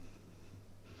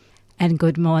And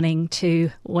good morning to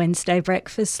Wednesday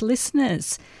Breakfast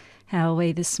listeners. How are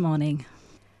we this morning?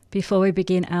 Before we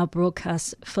begin our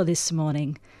broadcast for this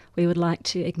morning, we would like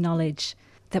to acknowledge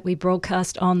that we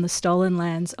broadcast on the stolen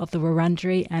lands of the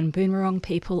Wurundjeri and Boonwurrung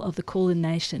people of the Kulin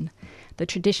Nation, the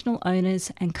traditional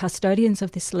owners and custodians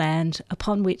of this land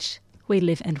upon which we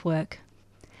live and work.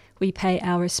 We pay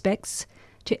our respects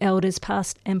to elders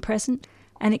past and present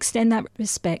and extend that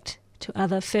respect to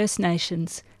other First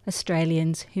Nations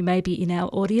Australians who may be in our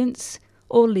audience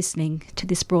or listening to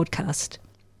this broadcast.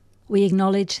 We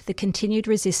acknowledge the continued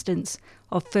resistance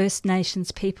of First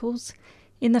Nations peoples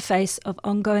in the face of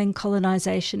ongoing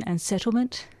colonisation and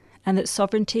settlement, and that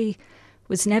sovereignty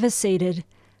was never ceded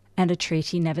and a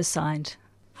treaty never signed.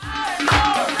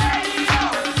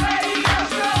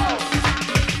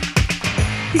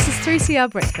 This is 3CR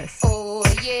Breakfast. Oh,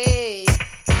 yeah.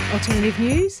 Alternative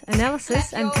news,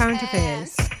 analysis and current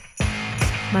affairs.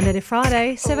 Monday to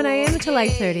Friday, 7am till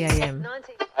 8:30am.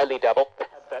 Only double.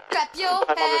 Clap your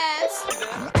hands.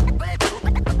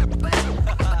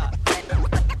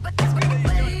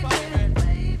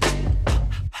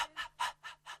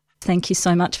 Thank you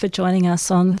so much for joining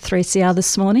us on 3CR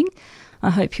this morning. I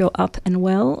hope you're up and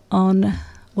well on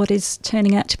what is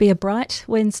turning out to be a bright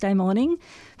Wednesday morning.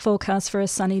 Forecast for a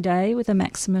sunny day with a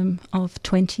maximum of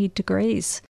 20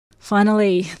 degrees.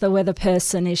 Finally, the weather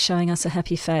person is showing us a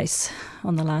happy face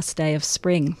on the last day of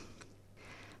spring.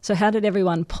 So how did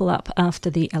everyone pull up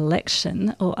after the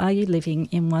election, or are you living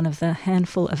in one of the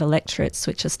handful of electorates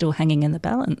which are still hanging in the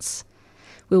balance?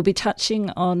 We'll be touching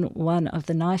on one of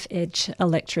the knife-edge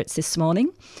electorates this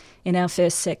morning in our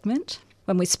first segment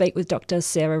when we speak with Dr.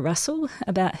 Sarah Russell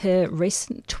about her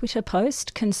recent Twitter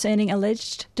post concerning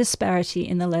alleged disparity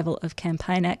in the level of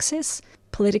campaign access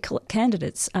political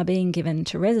candidates are being given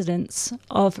to residents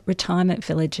of retirement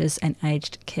villages and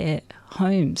aged care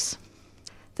homes.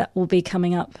 That will be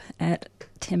coming up at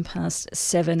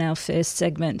 7:10, our first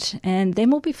segment. And then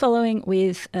we'll be following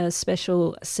with a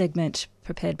special segment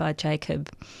prepared by Jacob.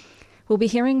 We'll be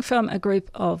hearing from a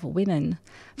group of women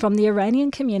from the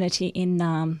Iranian community in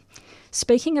Naam,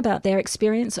 speaking about their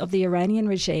experience of the Iranian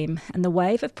regime and the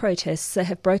wave of protests that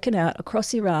have broken out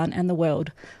across Iran and the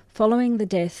world following the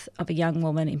death of a young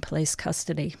woman in police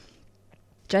custody.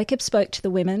 Jacob spoke to the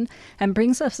women and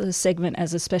brings us a segment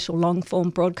as a special long-form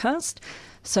broadcast,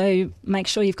 so make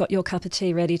sure you've got your cup of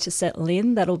tea ready to settle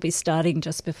in. That'll be starting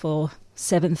just before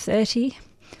 7:30,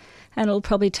 and it'll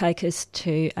probably take us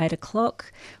to 8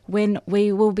 o'clock when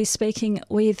we will be speaking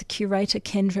with curator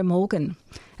Kendra Morgan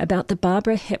about the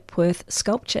Barbara Hepworth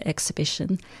sculpture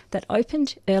exhibition that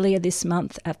opened earlier this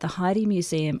month at the Heide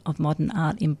Museum of Modern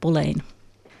Art in Bulleen.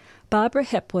 Barbara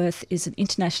Hepworth is an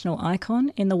international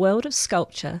icon in the world of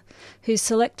sculpture whose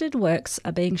selected works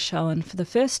are being shown for the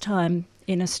first time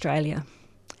in Australia.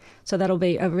 So that'll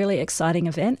be a really exciting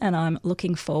event, and I'm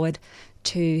looking forward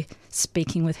to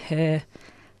speaking with her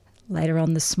later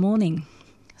on this morning.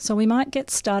 So we might get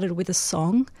started with a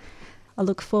song. I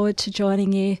look forward to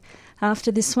joining you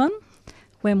after this one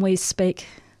when we speak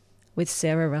with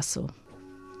Sarah Russell.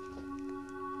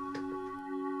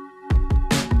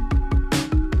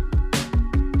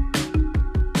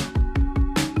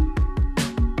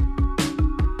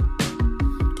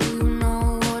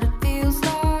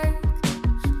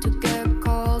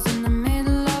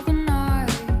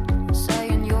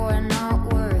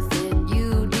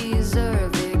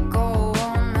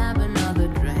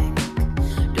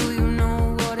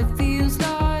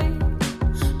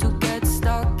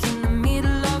 Stuck in the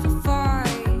middle of a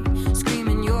fight.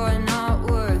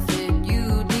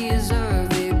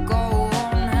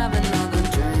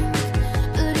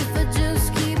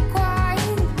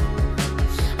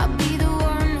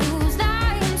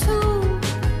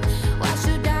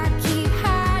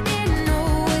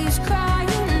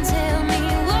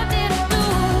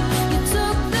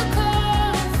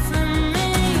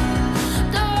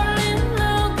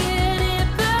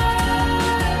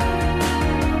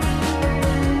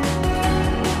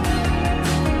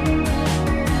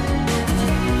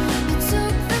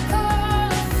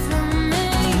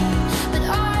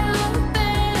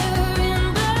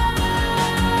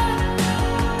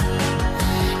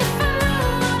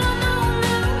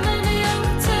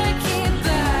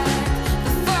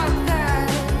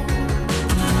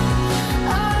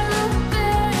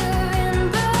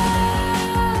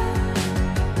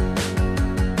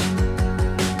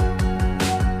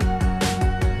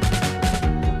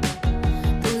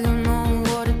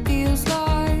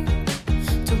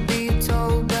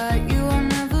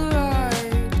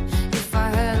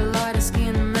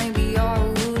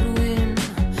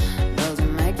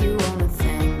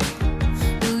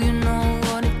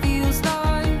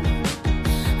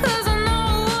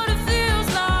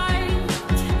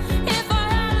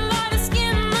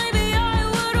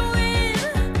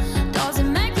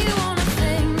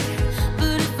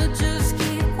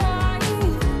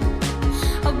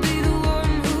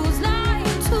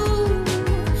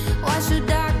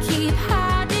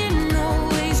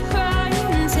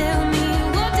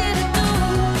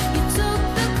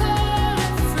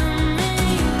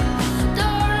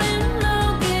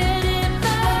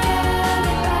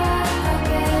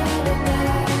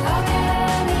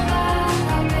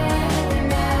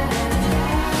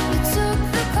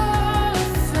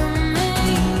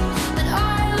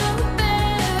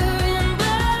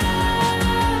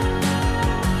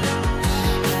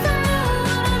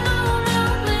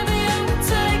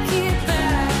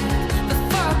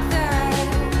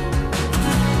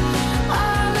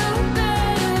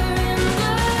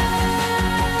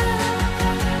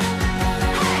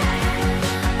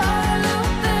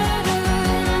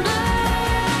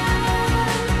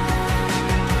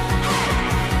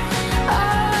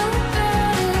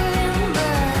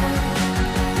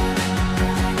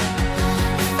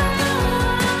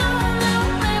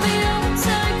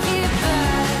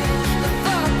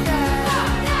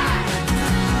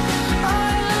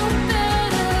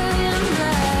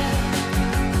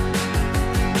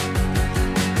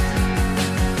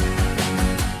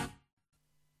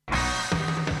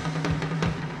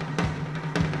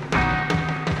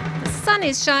 sun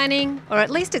is shining, or at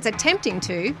least it's attempting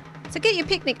to, so get your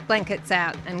picnic blankets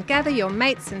out and gather your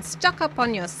mates and stock up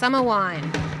on your summer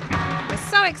wine. We're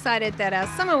so excited that our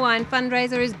summer wine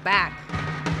fundraiser is back.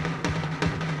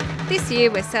 This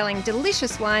year we're selling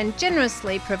delicious wine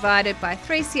generously provided by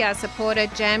 3CR supporter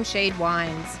Jamshed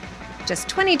Wines. Just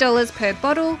 $20 per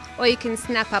bottle, or you can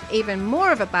snap up even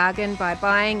more of a bargain by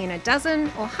buying in a dozen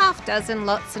or half dozen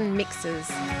lots and mixes.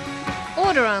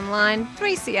 Order online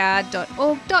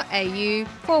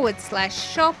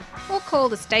 3cr.org.au/shop or call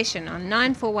the station on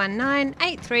 9419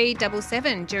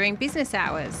 8377 during business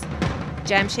hours.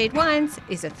 Jamshed Wines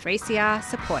is a 3CR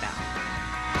supporter.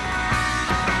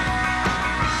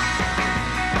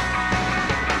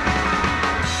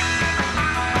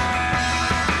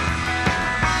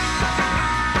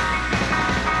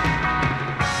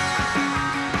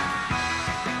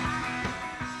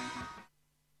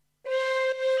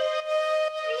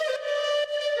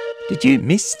 Did you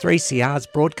miss 3CR's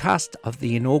broadcast of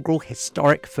the inaugural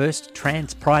historic first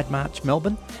Trans Pride March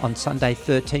Melbourne on Sunday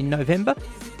 13 November?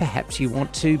 Perhaps you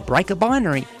want to break a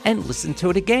binary and listen to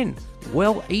it again.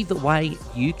 Well, either way,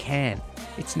 you can.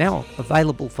 It's now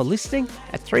available for listening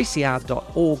at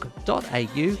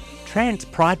 3cr.org.au Trans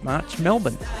Pride March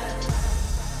Melbourne.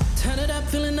 Turn it up,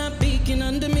 feeling up, beaking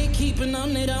under me, keeping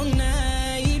on it all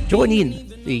night. Join in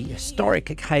the historic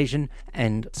occasion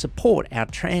and support our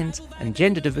trans and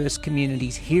gender diverse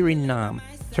communities here in Naarm.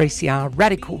 3CR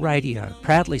Radical Radio,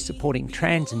 proudly supporting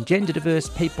trans and gender diverse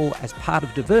people as part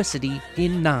of diversity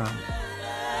in Naarm.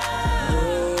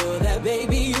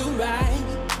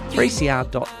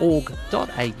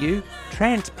 3cr.org.au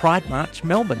Trans Pride March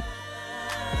Melbourne.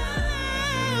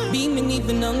 Beaming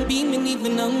even on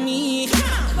me.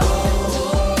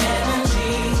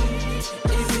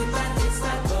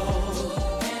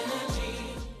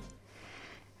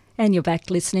 And you're back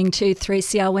listening to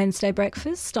 3CR Wednesday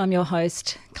Breakfast. I'm your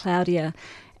host, Claudia.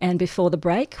 And before the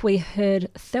break, we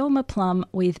heard Thelma Plum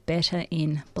with Better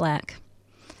in Black.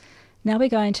 Now we're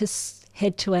going to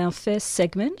head to our first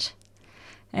segment,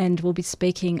 and we'll be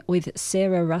speaking with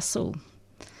Sarah Russell.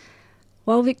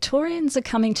 While Victorians are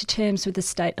coming to terms with the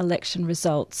state election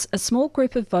results, a small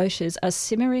group of voters are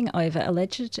simmering over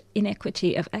alleged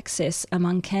inequity of access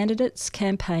among candidates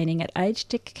campaigning at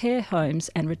aged care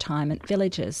homes and retirement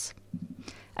villages.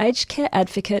 Aged care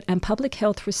advocate and public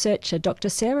health researcher Dr.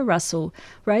 Sarah Russell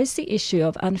raised the issue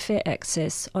of unfair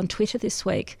access on Twitter this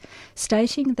week,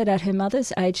 stating that at her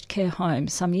mother's aged care home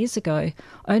some years ago,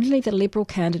 only the Liberal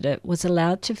candidate was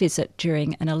allowed to visit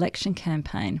during an election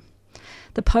campaign.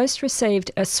 The post received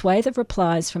a swathe of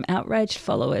replies from outraged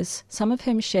followers, some of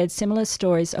whom shared similar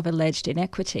stories of alleged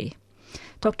inequity.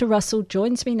 Dr. Russell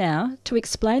joins me now to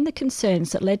explain the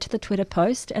concerns that led to the Twitter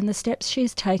post and the steps she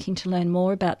is taking to learn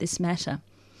more about this matter.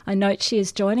 I note she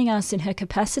is joining us in her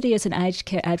capacity as an aged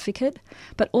care advocate,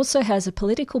 but also has a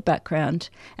political background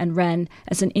and ran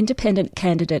as an independent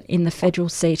candidate in the federal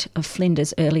seat of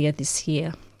Flinders earlier this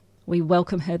year. We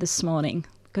welcome her this morning.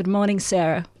 Good morning,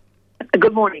 Sarah.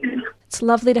 Good morning. It's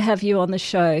lovely to have you on the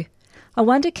show. I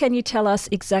wonder, can you tell us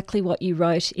exactly what you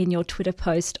wrote in your Twitter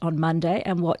post on Monday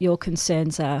and what your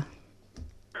concerns are?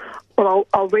 Well,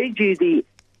 I'll read you the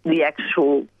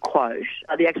actual quote,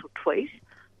 the actual tweet.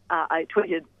 I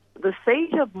tweeted, "The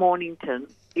seat of Mornington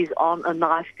is on a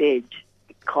knife's edge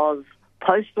because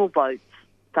postal votes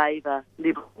favour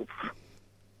Liberals.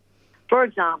 For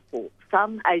example,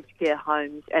 some aged care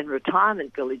homes and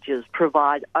retirement villages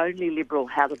provide only Liberal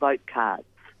how-to-vote cards.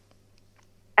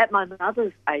 At my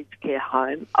mother's aged care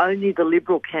home, only the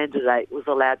Liberal candidate was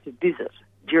allowed to visit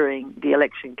during the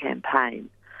election campaign."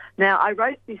 Now, I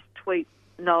wrote this tweet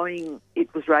knowing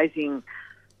it was raising,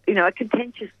 a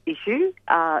contentious issue,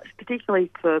 particularly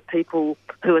for people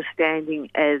who are standing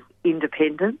as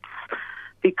independents,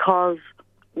 because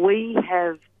we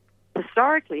have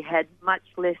historically had much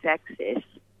less access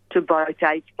to both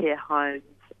aged care homes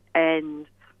and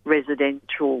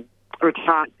residential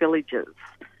retirement villages.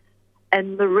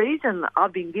 And the reason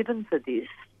I've been given for this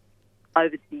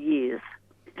over the years,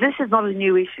 this is not a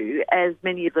new issue, as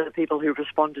many of the people who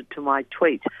responded to my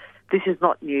tweet, this is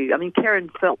not new. I mean, Karen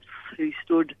Phelps, who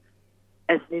stood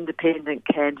as an independent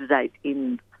candidate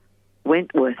in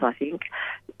Wentworth, I think,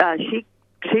 she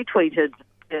tweeted,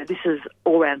 this is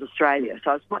all around Australia,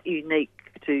 so it's not unique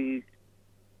to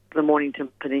the Mornington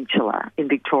Peninsula in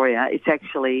Victoria. It's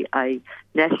actually a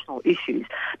national issue.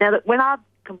 Now, that when I've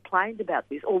complained about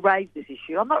this or raised this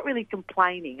issue, I'm not really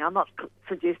complaining. I'm not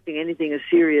suggesting anything as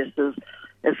serious as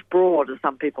fraud, as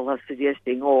some people are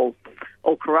suggesting, or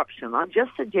corruption. I'm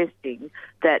just suggesting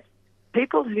that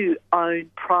people who own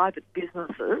private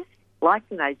businesses, like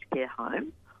an aged care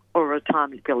home or a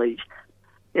retirement village,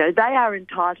 they are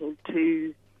entitled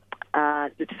to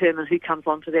determine who comes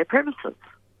onto their premises.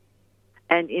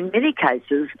 And in many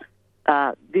cases,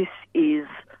 this is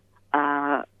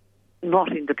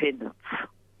not independence.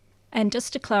 And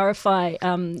just to clarify,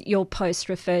 your post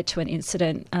referred to an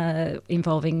incident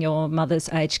involving your mother's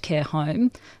aged care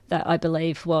home that I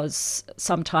believe was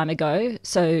some time ago.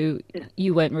 So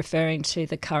you weren't referring to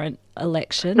the current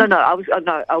election. No,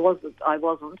 I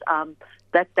wasn't.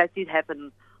 That did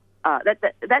happen.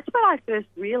 That's when I first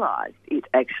realised it.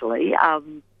 Actually,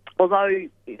 although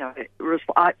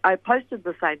I posted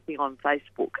the same thing on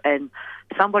Facebook, and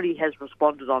somebody has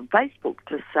responded on Facebook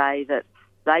to say that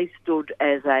they stood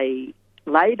as a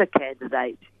Labor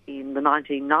candidate in the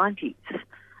 1990s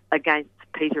against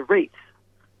Peter Reith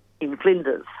in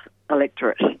Flinders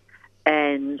electorate.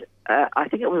 And I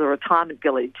think it was a retirement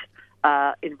village,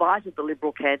 invited the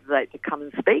Liberal candidate to come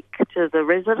and speak to the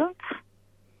residents.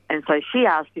 And so she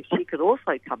asked if she could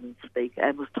also come and speak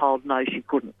and was told no, she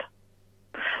couldn't.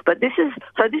 But this is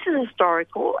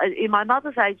historical. In my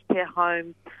mother's aged care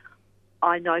home,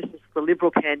 I noticed the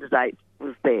Liberal candidate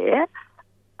was there,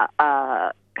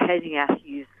 handing out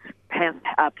his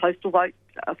postal vote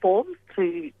forms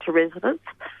to residents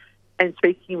and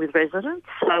speaking with residents.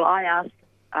 So I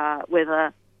asked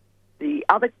whether the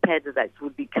other candidates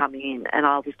would be coming in, and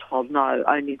I was told no,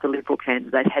 only the Liberal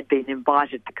candidate had been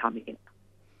invited to come in.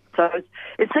 So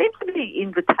it seems to be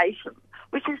invitation,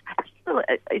 which is, look,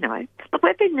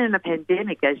 we've been in a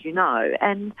pandemic, as you know,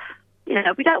 and,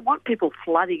 we don't want people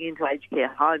flooding into aged care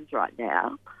homes right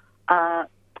now.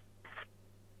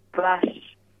 But,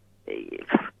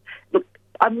 look,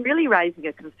 I'm really raising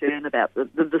a concern about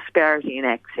the disparity in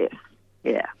access.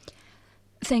 Yeah.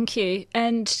 Thank you.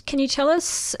 And can you tell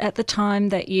us, at the time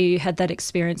that you had that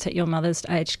experience at your mother's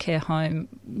aged care home,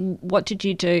 what did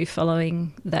you do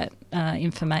following that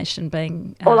information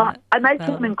being Well, I made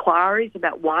available? some inquiries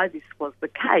about why this was the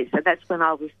case, and that's when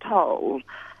I was told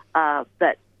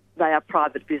that they are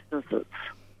private businesses,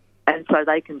 and so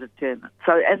they can determine.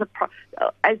 So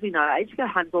as we know, aged care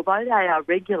homes, although they are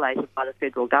regulated by the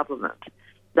federal government,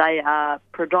 they are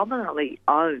predominantly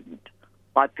owned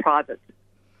by private,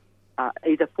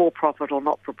 either for-profit or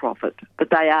not-for-profit, but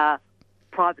they are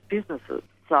private businesses.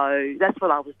 So that's what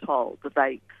I was told.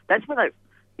 That's when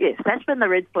the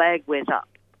red flag went up.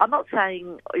 I'm not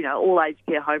saying, all aged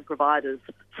care home providers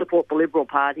support the Liberal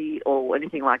Party or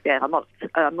anything like that.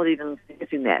 I'm not even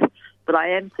suggesting that. But I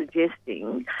am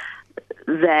suggesting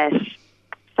that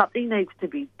something needs to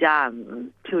be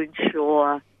done to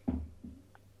ensure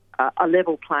a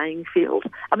level playing field.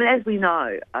 I mean, as we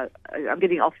know, I'm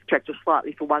getting off track just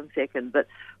slightly for 1 second, but,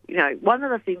 one of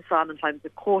the things Simon Holmes, the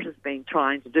court, has been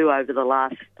trying to do over the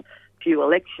last few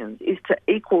elections is to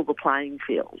equal the playing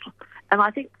field. And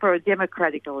I think for a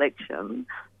democratic election,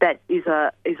 that is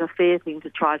a fair thing to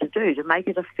try to do, to make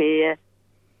it a fair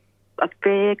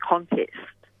contest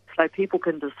so people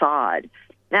can decide.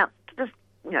 Now,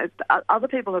 other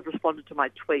people have responded to my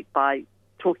tweet by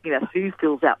talking about who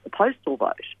fills out the postal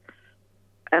vote.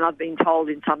 And I've been told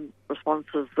in some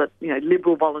responses that,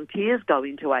 Liberal volunteers go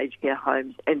into aged care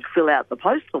homes and fill out the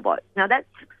postal vote. Now,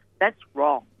 that's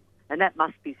wrong, and that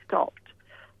must be stopped.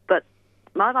 But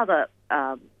my mother,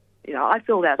 I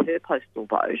filled out her postal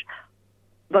vote,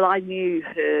 but I knew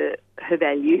her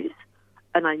values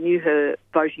and I knew her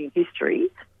voting history,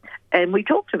 and we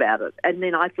talked about it, and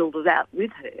then I filled it out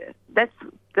with her.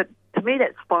 To me,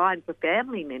 that's fine for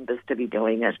family members to be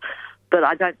doing it, but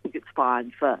I don't think it's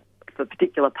fine for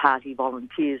particular party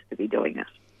volunteers to be doing it.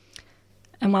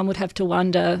 And one would have to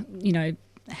wonder,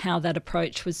 how that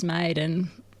approach was made and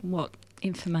what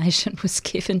information was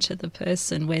given to the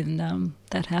person when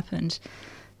that happened.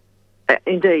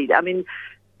 Indeed. I mean,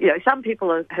 some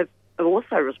people have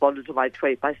also responded to my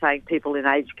tweet by saying people in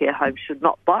aged care homes should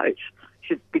not vote,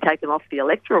 should be taken off the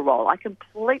electoral roll. I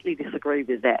completely disagree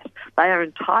with that. They are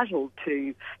entitled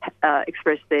to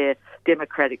express their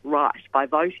democratic right by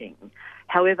voting.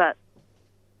 However,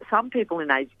 some people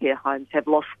in aged care homes have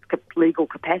lost legal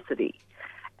capacity,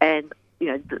 and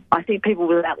I think people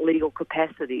without legal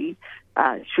capacity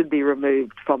should be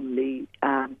removed from the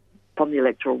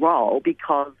electoral roll,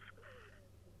 because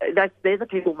they're the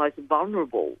people most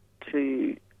vulnerable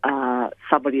to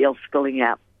somebody else filling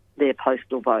out their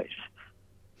postal vote,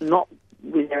 not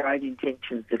with their own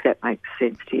intentions, if that makes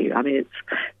sense to you. I mean,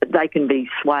 they can be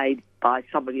swayed by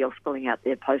somebody else filling out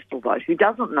their postal vote who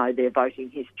doesn't know their voting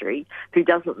history, who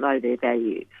doesn't know their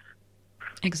values.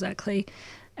 Exactly.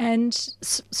 And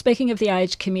speaking of the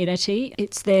aged community,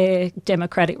 it's their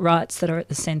democratic rights that are at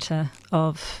the centre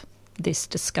of this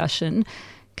discussion.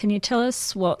 Can you tell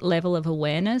us what level of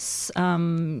awareness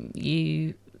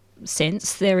you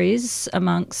sense there is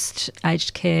amongst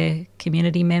aged care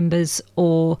community members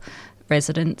or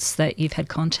residents that you've had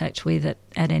contact with at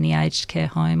any aged care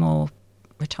home or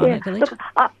retirement village?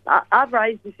 Look, I've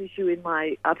raised this issue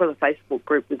I've got a Facebook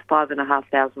group with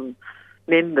 5,500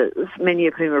 members, many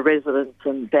of whom are residents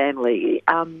and family.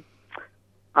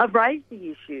 I've raised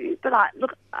the issue, but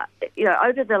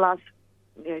over the last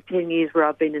 10 years where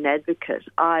I've been an advocate,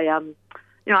 I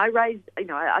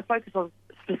focus on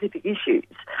specific issues,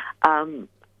 and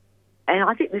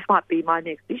I think this might be my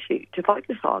next issue to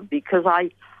focus on, because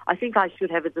I think I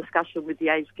should have a discussion with the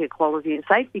Aged Care Quality and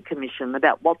Safety Commission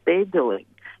about what they're doing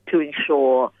to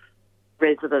ensure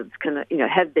residents can,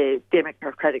 have their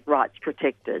democratic rights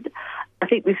protected. I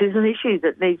think this is an issue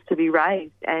that needs to be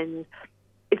raised, and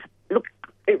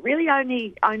it really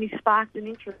only sparked an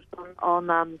interest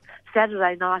on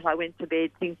Saturday night. I went to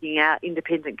bed thinking our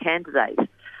independent candidate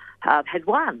had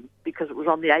won because it was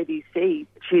on the ABC.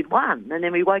 She had won, and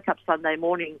then we woke up Sunday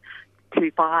morning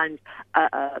to find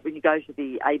when you go to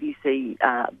the ABC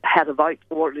how to vote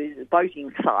or the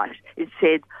voting site, it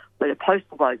said that the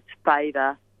postal votes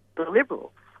favour the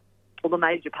Liberals or the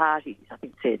major parties. I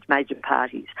think it said major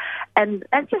parties, and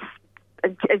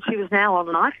she was now on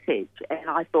a knife's edge. And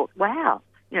I thought, wow,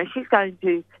 it's going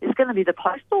to be the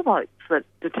postal votes that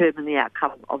determine the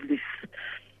outcome of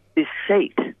this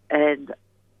seat, and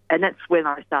that's when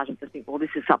I started to think, well, this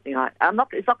is something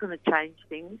it's not going to change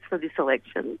things for this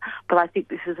election, but I think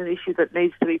this is an issue that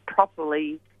needs to be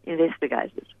properly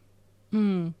investigated.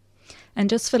 Mm. And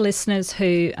just for listeners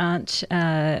who aren't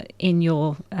in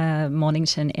your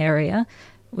Mornington area,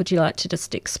 would you like to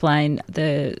just explain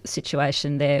the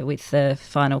situation there with the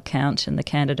final count and the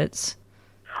candidates?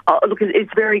 Oh, look,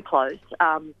 it's very close,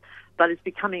 but it's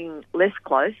becoming less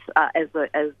close as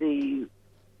the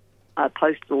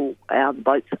postal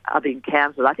votes are being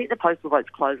counted. I think the postal votes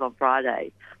close on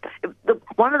Friday.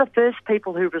 One of the first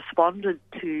people who responded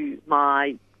to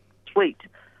my tweet,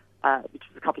 which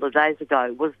was a couple of days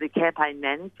ago, was the campaign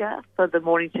manager for the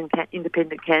Mornington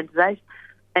independent candidate,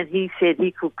 and he said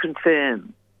he could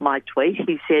confirm my tweet.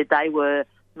 He said they were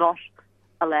not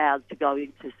allowed to go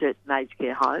into certain aged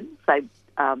care homes. I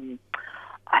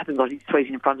haven't got his tweet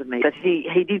in front of me, but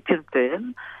he did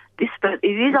confirm this. But it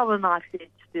is on a knife's edge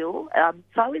still.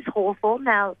 So is Hawthorn.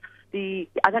 Now, I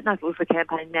don't know if it was the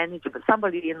campaign manager, but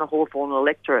somebody in the Hawthorn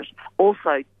electorate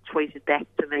also tweeted back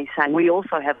to me saying we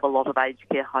also have a lot of aged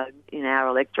care homes in our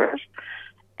electorate.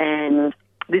 And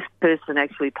this person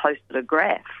actually posted a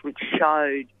graph which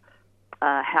showed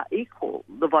how equal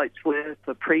the votes were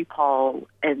for pre-poll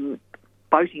and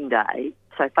voting day,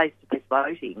 so face-to-face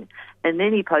voting. And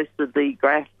then he posted the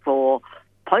graph for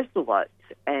postal votes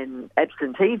and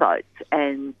absentee votes,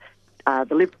 and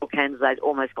the Liberal candidate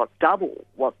almost got double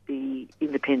what the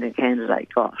independent candidate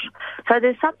got. So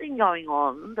there's something going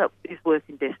on that is worth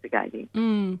investigating.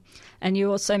 Mm. And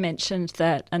you also mentioned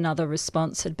that another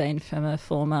response had been from a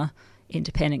former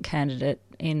independent candidate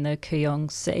in the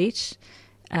Kooyong seat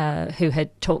who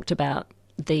had talked about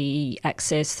the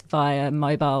access via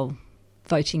mobile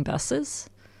voting buses.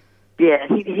 Yeah,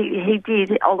 he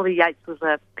did. Oliver Yates was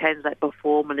a candidate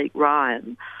before Monique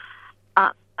Ryan.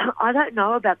 I don't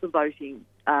know about the voting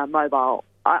mobile.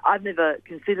 I've never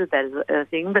considered that as a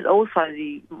thing, but also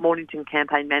the Mornington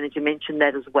campaign manager mentioned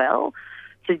that as well,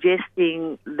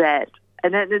 suggesting that,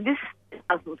 and this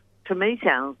to me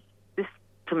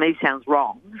sounds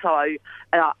wrong. So,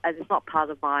 and it's not part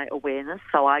of my awareness,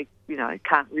 so I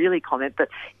can't really comment. But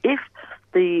if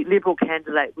the Liberal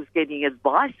candidate was getting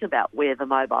advice about where the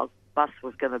mobile bus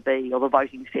was going to be or the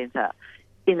voting centre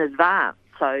in advance,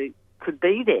 so could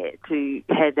be there to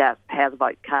hand out how to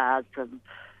vote cards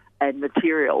and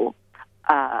material,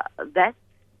 that's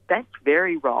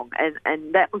very wrong.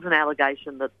 And that was an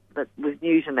allegation that was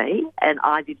new to me, and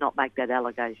I did not make that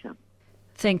allegation.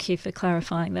 Thank you for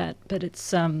clarifying that. But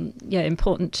it's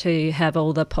important to have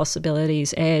all the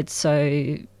possibilities aired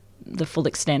so the full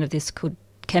extent of this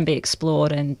can be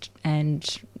explored, and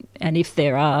if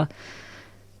there are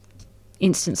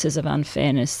instances of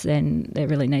unfairness, then there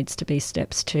really needs to be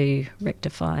steps to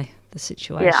rectify the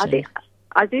situation. Yeah,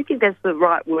 I do think that's the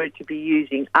right word to be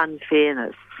using,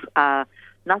 unfairness.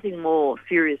 Nothing more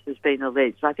serious has been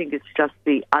alleged. I think it's just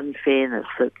the unfairness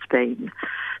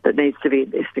that needs to be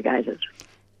investigated.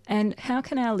 And how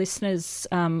can our listeners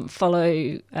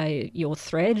follow your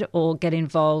thread or get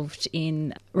involved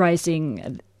in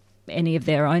raising any of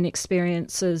their own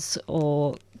experiences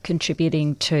or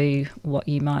contributing to what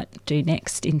you might do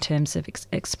next in terms of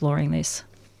exploring this?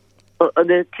 Well,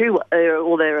 there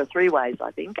are three ways, I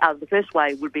think. The first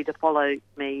way would be to follow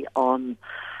me on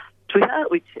Twitter,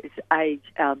 which is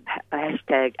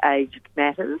hashtag Aged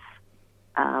Matters.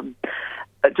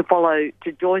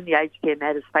 To join the Aged Care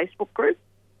Matters Facebook group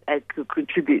and to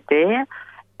contribute there.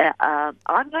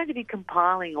 I'm going to be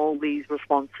compiling all these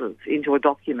responses into a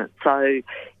document. So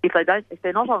if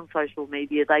they're not on social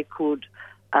media, they could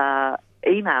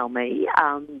email me.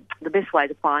 The best way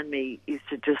to find me is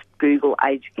to just Google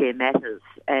Aged Care Matters,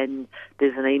 and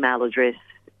there's an email address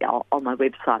on my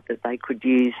website that they could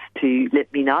use to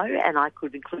let me know, and I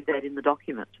could include that in the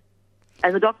document.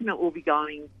 And the document will be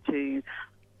going to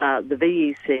the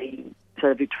VEC, so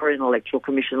the Victorian Electoral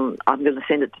Commission. I'm going to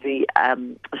send it to the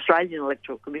Australian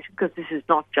Electoral Commission, because this is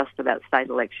not just about state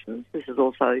elections. This is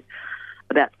also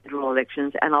about federal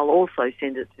elections, and I'll also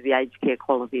send it to the Aged Care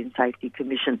Quality and Safety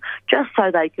Commission, just so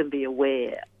they can be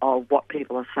aware of what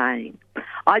people are saying.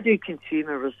 I do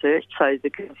consumer research, so the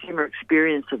consumer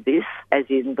experience of this, as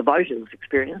in the voters'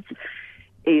 experience,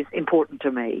 is important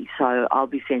to me. So I'll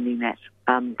be sending that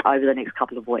over the next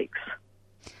couple of weeks.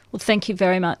 Well, thank you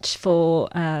very much for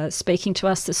speaking to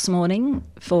us this morning,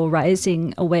 for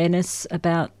raising awareness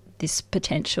about this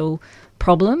potential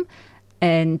problem.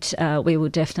 And we will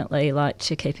definitely like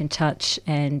to keep in touch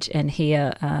and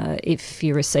hear if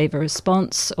you receive a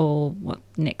response or what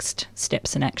next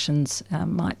steps and actions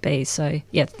might be. So,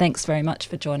 yeah, thanks very much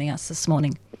for joining us this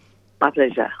morning. My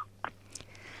pleasure.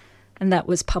 And that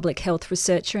was public health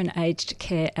researcher and aged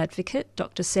care advocate,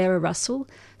 Dr. Sarah Russell,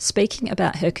 speaking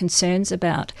about her concerns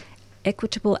about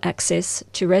equitable access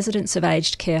to residents of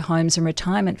aged care homes and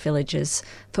retirement villages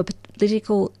for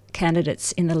political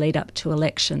candidates in the lead up to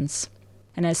elections.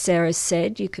 And as Sarah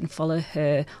said, you can follow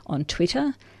her on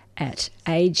Twitter at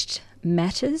Aged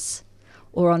Matters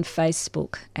or on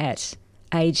Facebook at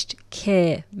Aged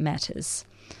Care Matters.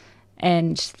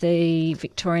 And the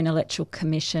Victorian Electoral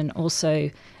Commission also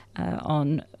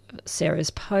on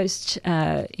Sarah's post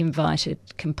invited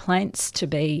complaints to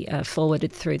be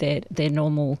forwarded through their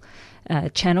normal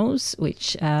channels,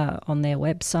 which are on their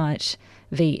website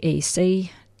vec.vic.gov.au.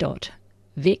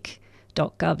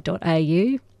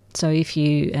 So if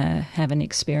you have an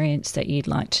experience that you'd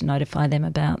like to notify them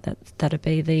about, that'd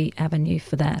be the avenue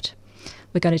for that.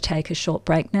 We're going to take a short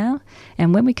break now,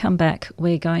 and when we come back,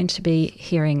 we're going to be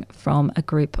hearing from a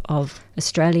group of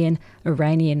Australian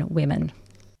Iranian women.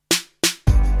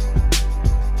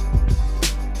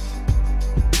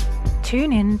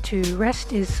 Tune in to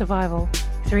Rest is Survival,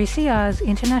 3CR's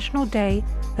International Day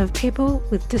of People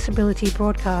with Disability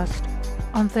broadcast.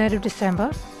 On 3rd of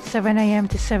December, 7 a.m.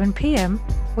 to 7 p.m,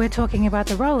 we're talking about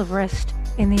the role of rest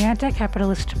in the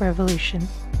anti-capitalist revolution,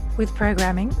 with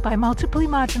programming by multiply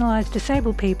marginalised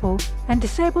disabled people and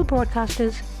disabled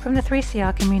broadcasters from the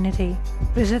 3CR community.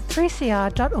 Visit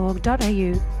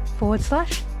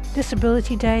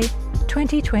 3cr.org.au/Disability Day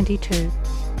 2022.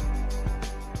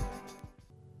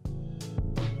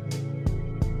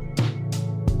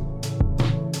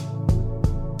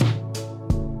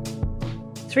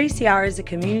 3CR is a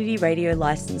community radio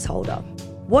licence holder.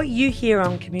 What you hear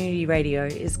on community radio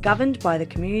is governed by the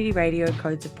Community Radio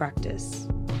Codes of Practice.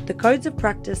 The Codes of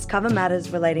Practice cover matters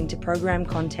relating to program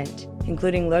content,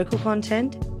 including local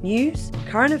content, news,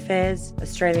 current affairs,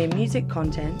 Australian music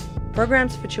content,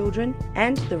 programs for children,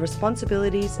 and the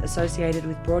responsibilities associated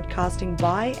with broadcasting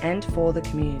by and for the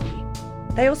community.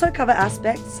 They also cover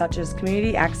aspects such as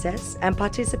community access and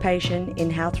participation in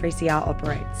how 3CR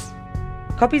operates.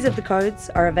 Copies of the codes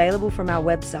are available from our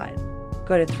website.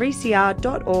 Go to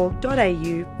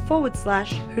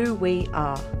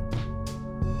 3cr.org.au/who-we-are.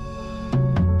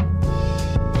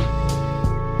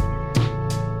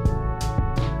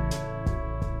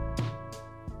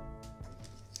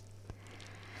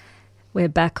 We're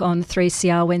back on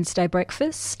 3CR Wednesday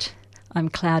Breakfast. I'm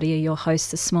Claudia, your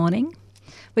host this morning.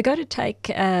 We're going to take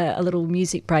a little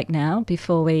music break now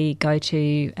before we go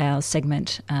to our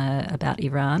segment about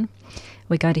Iran.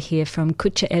 We're going to hear from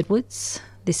Kutcha Edwards.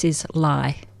 This is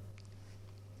Lie.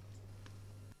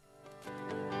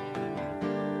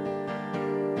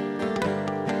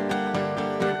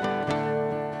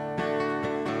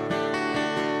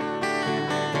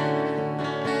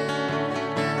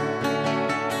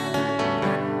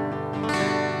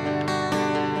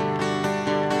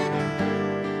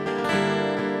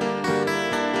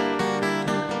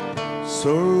 Saw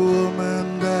a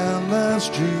woman down the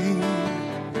street,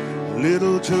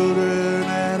 little children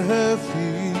at her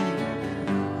feet,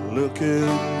 looking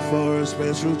for a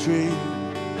special treat.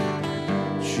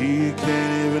 She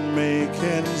can't even make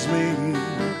ends meet.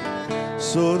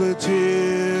 Saw the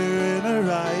tear in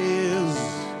her eyes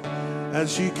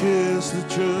as she kissed the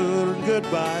children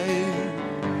goodbye,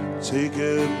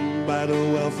 taken by the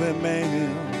welfare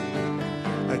man.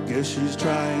 I guess she's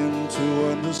trying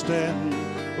to understand.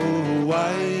 Oh,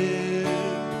 why?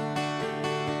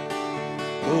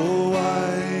 Oh,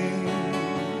 why?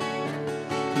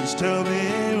 Please tell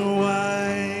me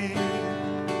why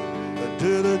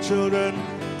do the children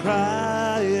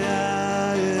cry?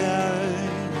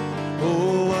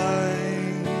 Oh, why?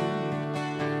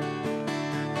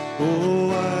 Oh,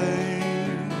 why?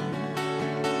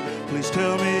 Please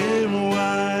tell me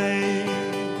why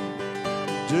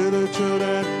do the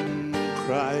children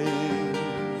cry?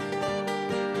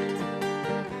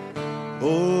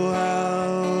 Oh,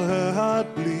 how her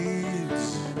heart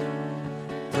bleeds,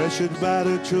 pressured by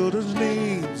the children's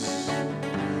needs,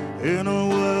 in a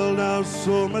world of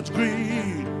so much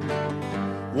greed.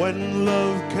 When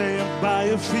love can't buy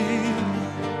a feed,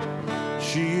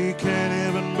 she can't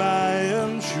even buy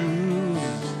them shoes.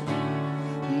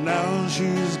 Now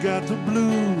she's got the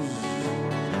blues,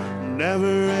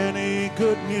 never any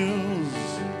good news.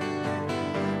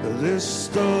 This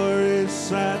story's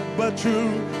sad but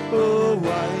true. Oh,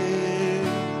 why?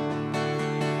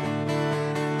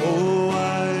 Oh,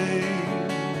 why?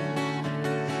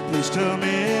 Please tell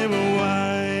me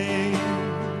why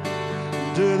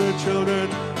do the children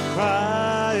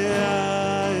cry?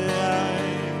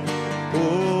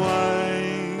 Oh, why?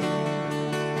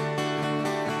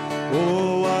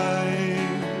 Oh, why?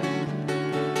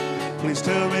 Please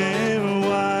tell me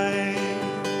why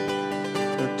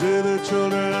do the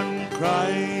children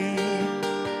cry?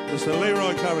 Mr.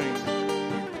 Leroy coming.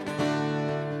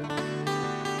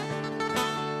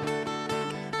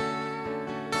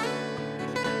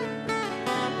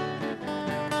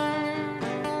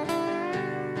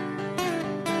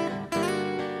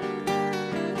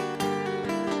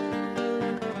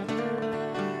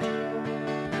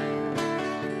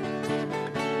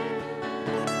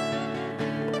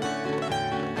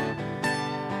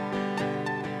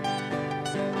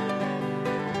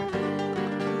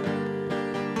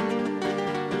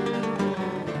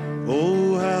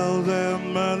 Oh, how their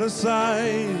mother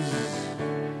sighs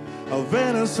of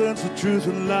innocence, of truth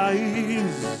and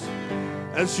lies,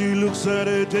 as she looks at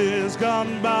her days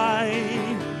gone by.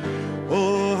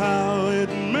 Oh, how it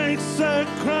makes her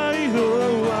cry.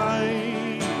 Oh,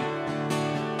 why?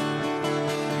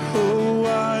 Oh,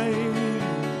 why?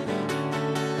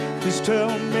 Please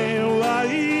tell me why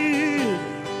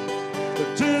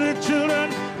do the children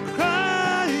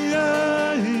cry?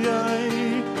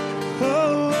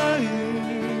 Oh, why?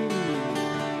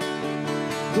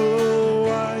 Oh,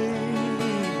 why?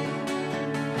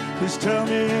 Please tell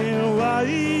me why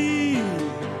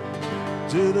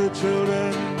do the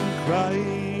children cry?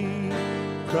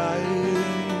 Cry?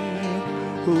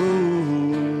 Ooh.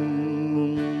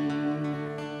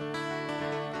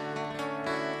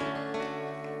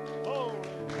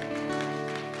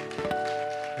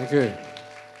 Thank you.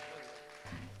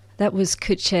 That was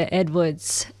Kutcha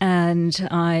Edwards, and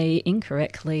I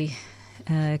incorrectly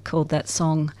called that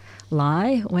song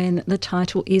Lie when the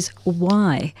title is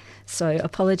Why. So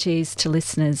apologies to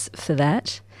listeners for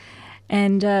that.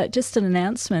 And just an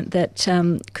announcement that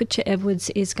Kutcha Edwards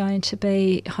is going to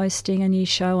be hosting a new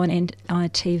show on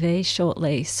NITV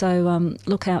shortly. So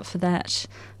look out for that.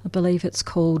 I believe it's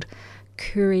called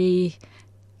Kuri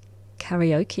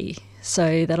Karaoke.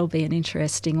 So that'll be an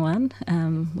interesting one.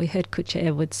 We heard Kutcha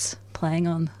Edwards playing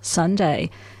on Sunday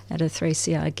at a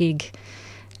 3CR gig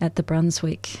at the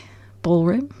Brunswick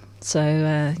Ballroom.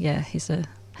 So, he's a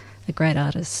great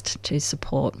artist to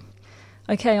support.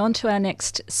 Okay, on to our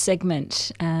next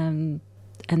segment. And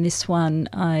this one,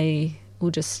 I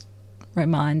will just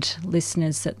remind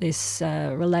listeners that this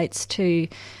relates to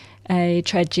a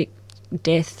tragic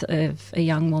death of a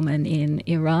young woman in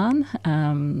Iran.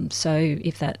 So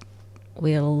if that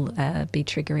will be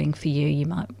triggering for you, you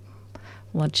might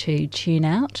want to tune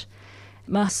out.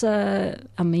 Mahsa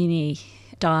Amini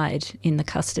died in the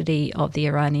custody of the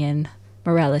Iranian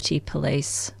morality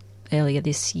police earlier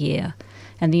this year,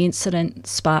 and the incident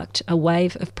sparked a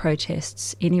wave of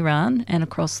protests in Iran and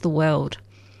across the world.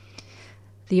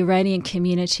 The Iranian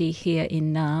community here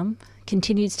in Naarm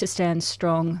continues to stand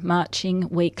strong, marching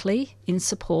weekly in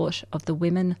support of the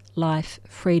Women, Life,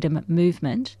 Freedom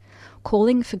movement,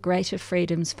 calling for greater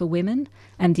freedoms for women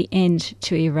and the end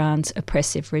to Iran's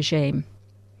oppressive regime.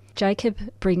 Jacob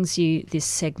brings you this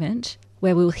segment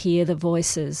where we'll hear the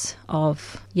voices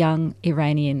of young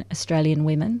Iranian Australian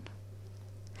women.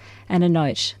 And a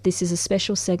note, this is a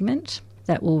special segment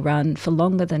that will run for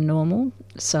longer than normal,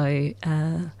 so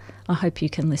I hope you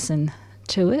can listen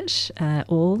to it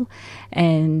all.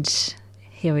 And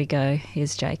here we go,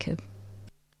 here's Jacob.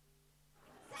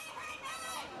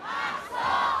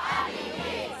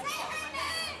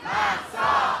 Mahsa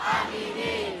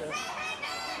Amini!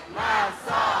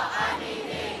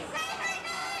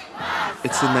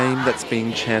 It's a name that's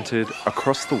being chanted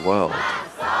across the world.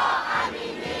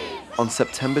 On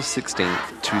September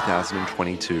 16th,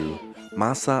 2022,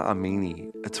 Mahsa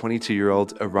Amini, a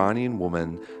 22-year-old Iranian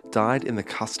woman, died in the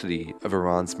custody of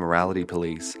Iran's morality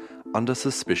police under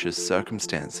suspicious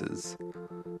circumstances.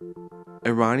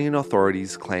 Iranian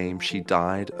authorities claim she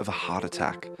died of a heart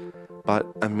attack,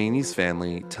 but Amini's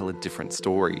family tell a different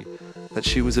story, that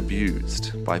she was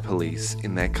abused by police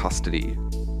in their custody.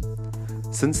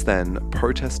 Since then,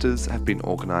 protesters have been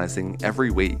organising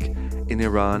every week in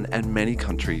Iran and many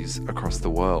countries across the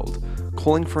world,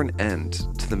 calling for an end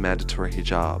to the mandatory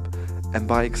hijab and,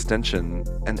 by extension,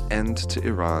 an end to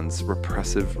Iran's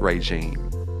repressive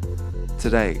regime.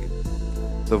 Today,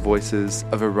 the voices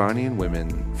of Iranian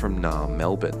women from Naarm,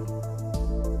 Melbourne.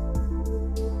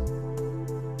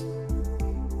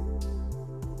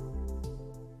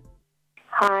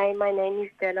 Hi, my name is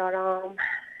Delaram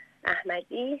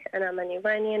Ahmadi, and I'm an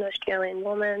Iranian Australian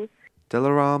woman.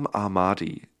 Delaram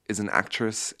Ahmadi is an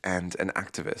actress and an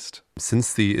activist.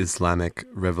 Since the Islamic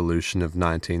Revolution of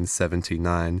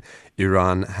 1979,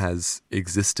 Iran has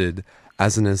existed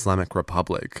as an Islamic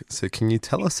republic. So can you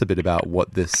tell us a bit about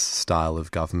what this style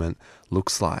of government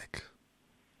looks like?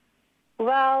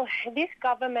 Well, this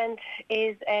government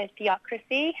is a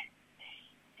theocracy.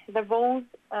 The rules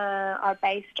are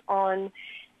based on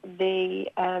the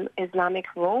Islamic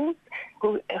rules.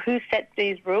 Who sets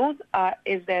these rules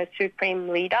is the supreme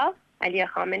leader, Ali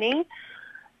Khamenei,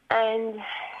 and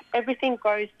everything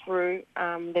goes through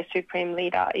the supreme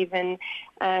leader. Even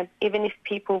if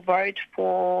people vote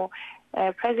for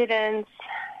presidents,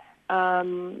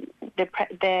 the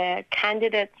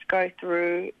candidates go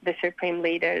through the supreme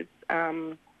leader's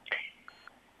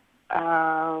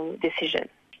decision.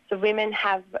 So women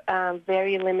have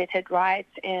very limited rights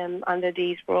under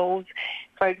these rules.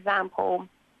 For example,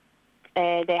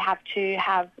 they have to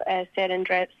have a certain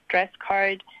dress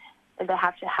code. They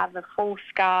have to have a full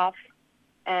scarf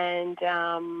and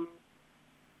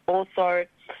also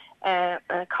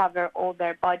cover all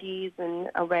their bodies and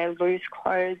wear loose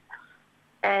clothes.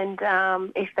 And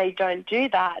if they don't do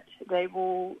that, they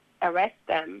will arrest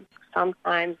them.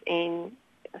 Sometimes in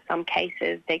some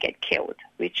cases they get killed,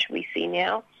 which we see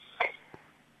now.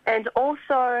 And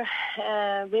also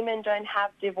women don't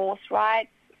have divorce rights,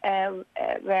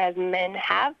 whereas men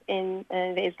have in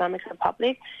the Islamic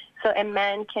Republic. So a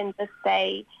man can just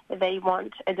say they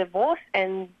want a divorce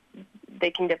and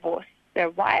they can divorce their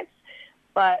wives,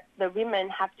 but the women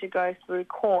have to go through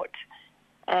court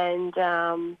and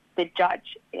the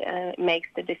judge makes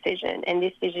the decision. And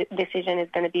this decision is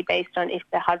going to be based on if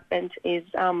the husband is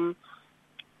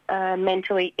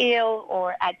mentally ill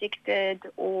or addicted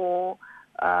or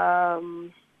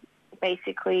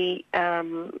basically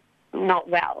not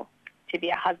well to be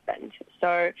a husband.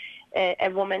 So a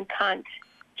woman can't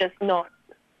just not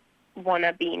want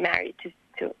to be married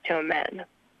to a man.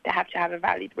 They have to have a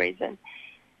valid reason.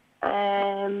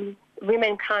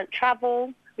 Women can't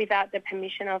travel without the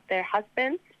permission of their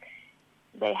husbands.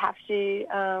 They have to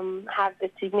have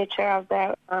the signature of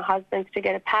their husbands to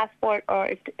get a passport or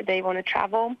if they want to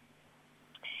travel.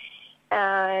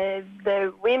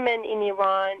 The women in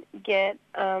Iran get,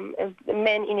 the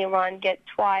men in Iran get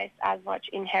twice as much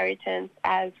inheritance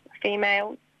as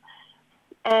females,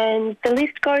 and the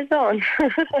list goes on.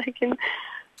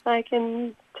 I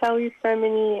can tell you so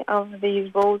many of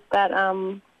these rules that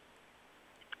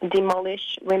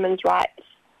demolish women's rights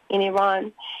in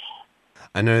Iran.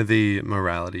 I know the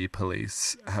morality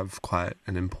police have quite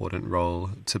an important role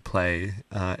to play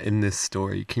in this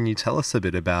story. Can you tell us a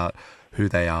bit about who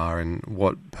they are and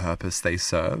what purpose they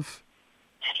serve?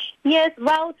 Yes,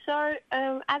 well, so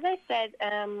as I said,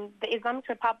 the Islamic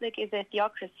Republic is a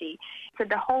theocracy. So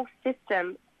the whole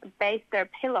system based their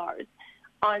pillars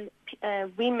on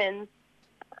women's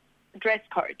dress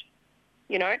code,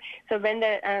 you know. So when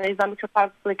the Islamic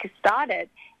Republic started,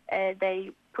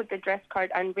 they put the dress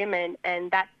code on women, and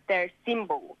that's their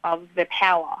symbol of the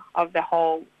power of the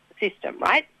whole system,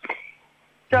 right?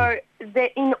 So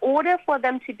in order for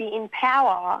them to be in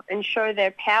power and show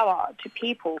their power to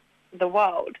people, the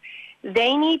world,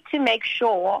 they need to make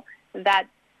sure that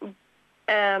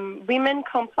women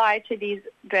comply to these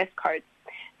dress codes.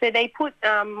 So they put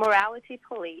morality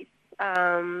police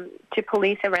to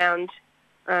police around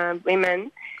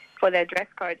women for their dress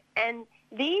code. And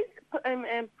these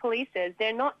polices,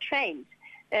 they're not trained.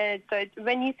 So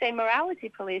when you say morality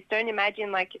police, don't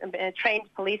imagine like trained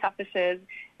police officers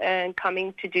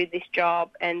coming to do this job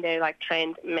and they're like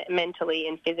trained mentally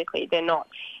and physically. They're not.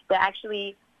 They're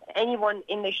actually, anyone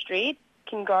in the street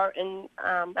can go and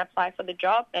apply for the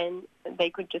job, and they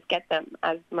could just get them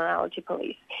as morality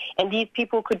police. And these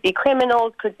people could be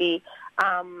criminals, could be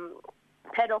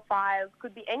pedophiles,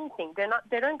 could be anything.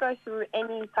 They don't go through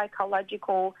any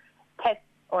psychological tests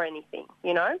or anything,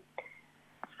 you know.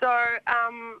 So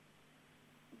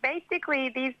basically,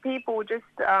 these people just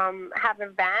have a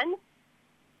van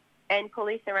and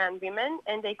police around women,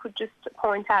 and they could just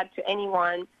point out to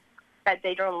anyone that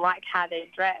they don't like how they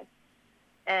dress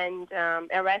and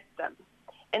arrest them.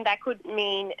 And that could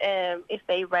mean if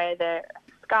they wear their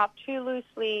scarf too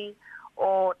loosely,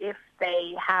 or if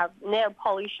they have nail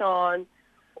polish on,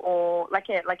 or like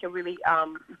a really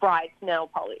bright nail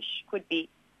polish could be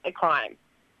a crime.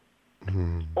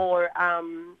 Mm. Or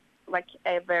like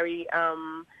a very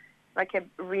like a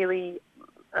really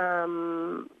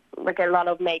like a lot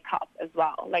of makeup as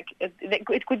well. Like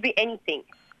it could be anything.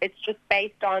 It's just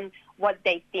based on what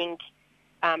they think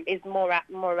is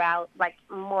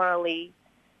morally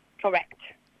correct.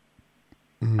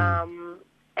 Mm.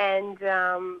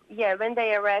 When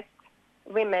they arrest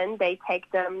women, they take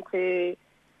them to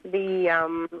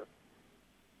the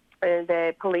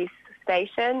police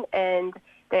station, and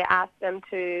they ask them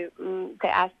to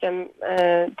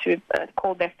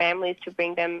call their families to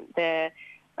bring them the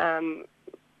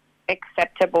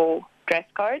acceptable dress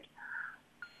code.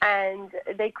 And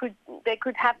they could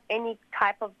have any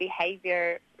type of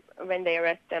behavior when they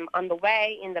arrest them on the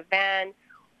way, in the van,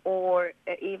 or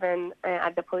even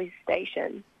at the police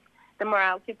station. The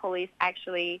morality police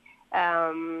actually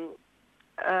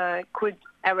could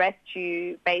arrest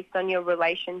you based on your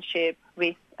relationship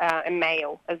with a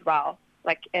male as well,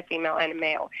 like a female and a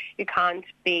male. You can't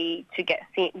be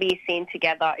seen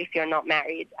together if you're not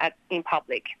married in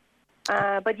public.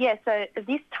 So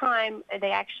this time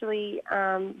they actually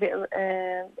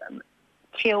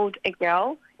killed a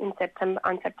girl on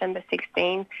September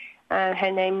 16th.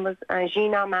 Her name was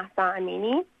Gina Mahsa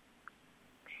Amini.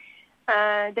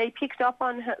 They pick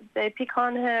on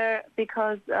her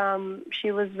because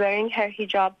she was wearing her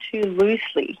hijab too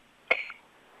loosely.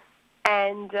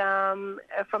 And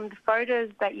from the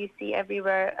photos that you see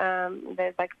everywhere,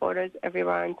 there's like photos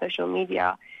everywhere on social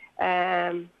media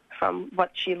from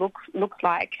what she looks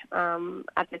like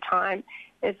at the time.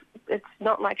 It's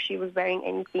not like she was wearing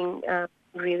anything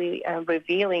really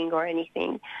revealing or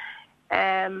anything.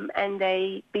 And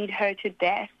they beat her to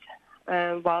death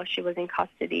while she was in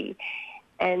custody.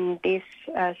 And this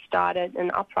started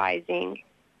an uprising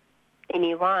in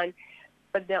Iran.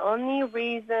 But the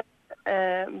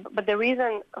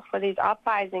reason for this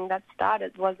uprising that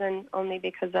started wasn't only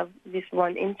because of this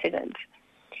one incident.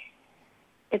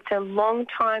 It's a long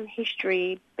time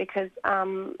history, because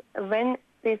when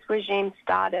this regime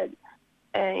started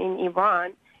in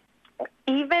Iran,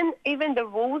 even the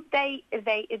rules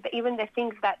even the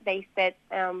things that they said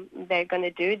they're going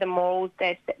to do, the morals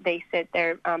they said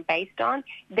they're based on,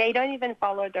 they don't even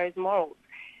follow those morals.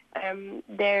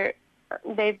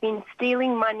 They've been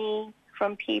stealing money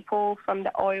from people, from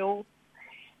the oil.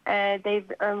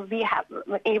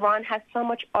 Iran has so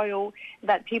much oil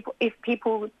that if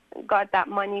people got that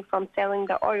money from selling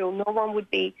the oil, no one would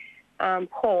be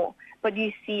poor. But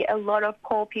you see a lot of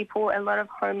poor people, a lot of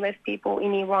homeless people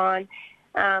in Iran.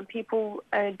 People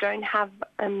don't have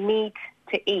meat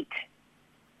to eat.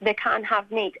 They can't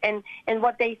have meat. And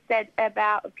what they said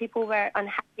about people were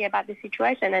unhappy about the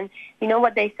situation. And you know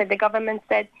what they said? The government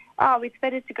said, oh, it's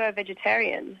better to go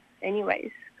vegetarian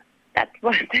anyways. That's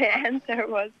what the answer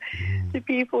was to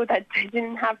people that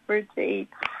didn't have food to eat.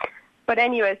 But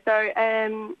anyway, so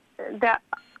the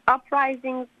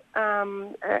uprisings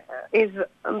is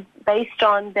based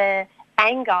on the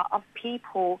anger of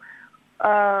people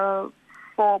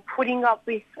for putting up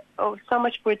with so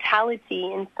much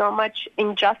brutality and so much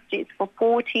injustice for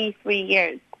 43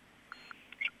 years.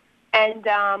 And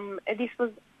this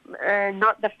was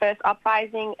not the first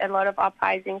uprising. A lot of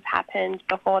uprisings happened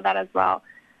before that as well.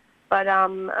 But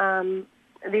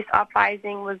this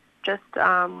uprising was just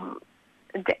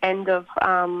the end of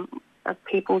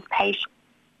people's patience.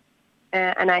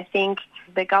 And I think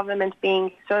the government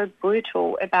being so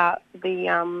brutal about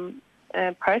the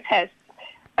protests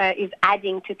is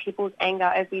adding to people's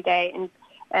anger every day. And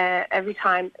every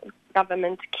time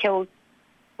government kills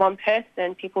one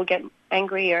person, people get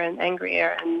angrier and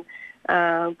angrier and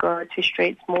go to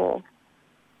streets more.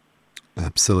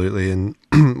 Absolutely. And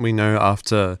we know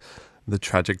after the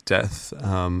tragic death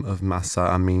of Mahsa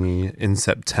Amini in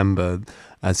September,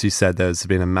 as you said, there's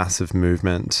been a massive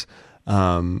movement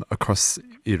across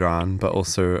Iran, but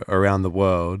also around the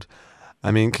world.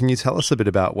 I mean, can you tell us a bit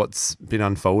about what's been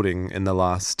unfolding in the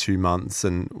last 2 months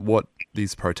and what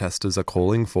these protesters are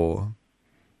calling for?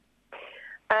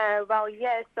 Well,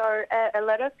 yeah. So a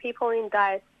lot of people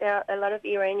a lot of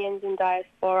Iranians in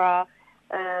diaspora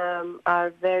are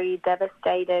very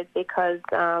devastated because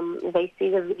they see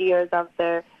the videos of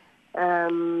their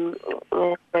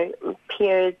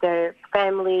peers, their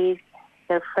families,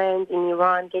 their friends in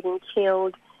Iran getting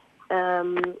killed,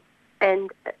 and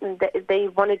they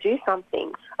want to do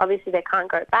something. Obviously, they can't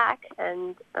go back,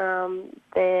 and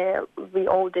we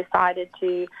all decided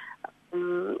to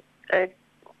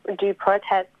do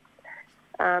protests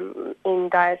in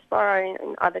diaspora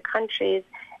in other countries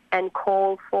and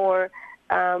call for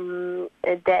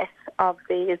a death of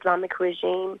the Islamic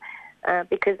regime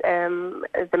because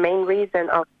the main reason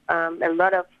of a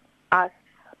lot of us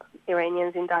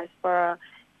Iranians in diaspora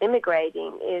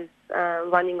immigrating is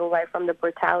running away from the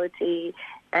brutality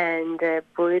and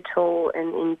brutal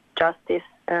and injustice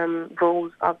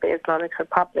rules of the Islamic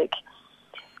Republic.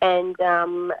 And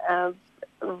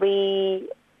we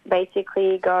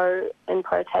basically go and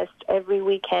protest every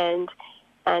weekend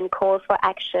and call for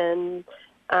action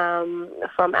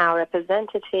from our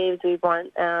representatives. We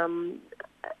want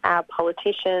our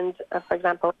politicians, for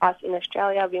example, us in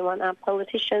Australia, we want our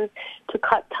politicians to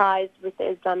cut ties with the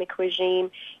Islamic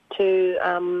regime,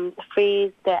 to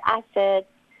freeze their assets,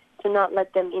 to not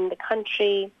let them in the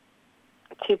country,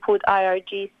 to put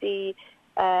IRGC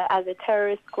as a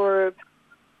terrorist group,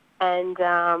 and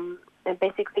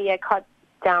basically cut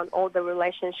down all the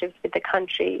relationships with the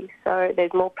country. So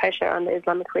there's more pressure on the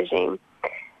Islamic regime.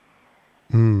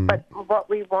 But what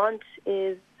we want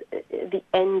is the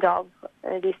end of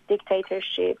this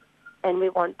dictatorship, and we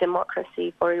want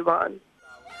democracy for Iran.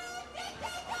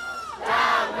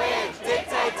 Down with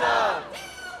dictator!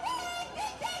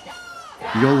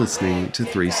 You're listening to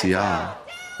 3CR.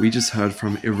 We just heard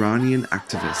from Iranian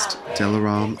activist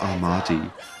Delaram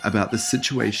Ahmadi about the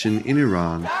situation in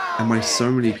Iran and why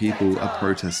so many people are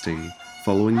protesting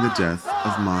following the death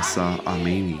of Mahsa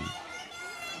Amini.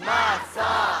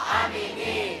 Mahsa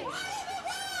Amini!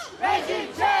 Regime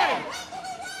change!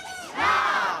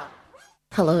 Now!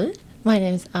 Hello, my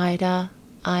name is Aida.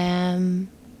 I am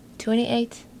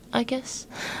 28, I guess,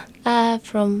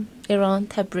 from Iran,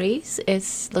 Tabriz.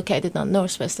 It's located on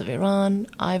northwest of Iran.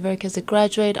 I work as a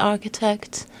graduate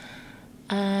architect,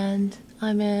 and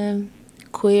I'm a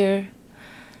queer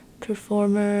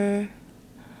performer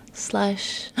 /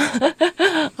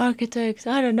 architect.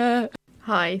 I don't know.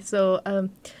 Hi, so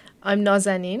I'm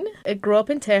Nazanin. I grew up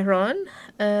in Tehran,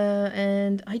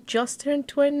 and I just turned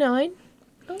 29.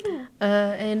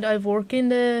 And I work in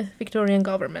the Victorian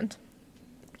government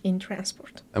in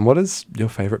transport. And what is your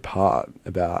favorite part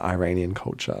about Iranian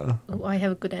culture? Oh, I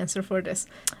have a good answer for this.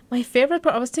 My favorite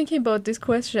part, I was thinking about this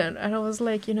question, and I was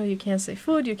like, you can't say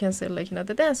food, you can't say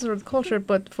the dances or the culture,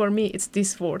 but for me, it's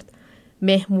this word,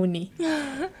 mehmuni.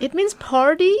 It means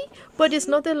party, but it's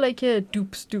not a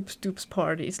doops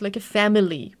party. It's like a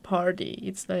family party.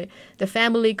 It's like the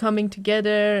family coming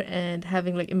together and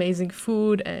having amazing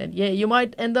food, and you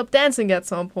might end up dancing at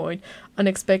some point,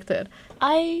 unexpected.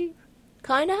 I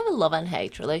kind of have a love and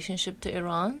hate relationship to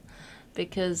Iran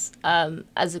because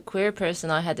as a queer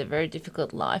person, I had a very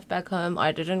difficult life back home.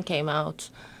 I didn't came out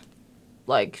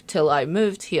till I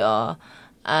moved here,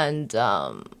 and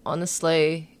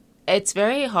honestly, it's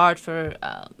very hard for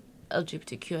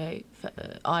LGBTQI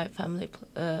family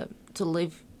to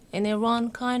live in Iran,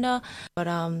 kind of. But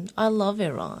I love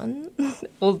Iran,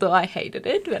 although I hated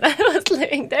it when I was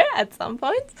living there at some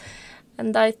point.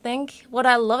 And I think what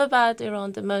I love about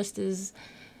Iran the most is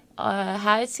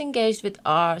how it's engaged with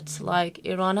art.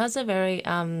 Iran has a very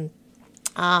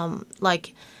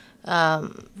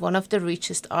one of the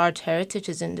richest art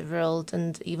heritages in the world,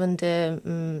 and even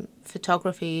the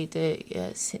photography, the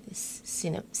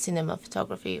cinema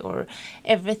photography, or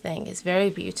everything is very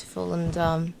beautiful,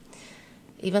 and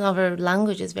even our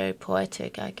language is very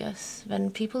poetic, I guess.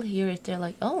 When people hear it, they're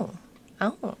like, oh.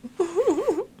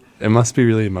 It must be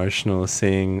really emotional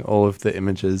seeing all of the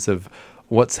images of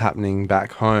what's happening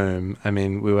back home. I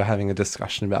mean, we were having a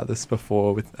discussion about this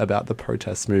before about the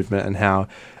protest movement and how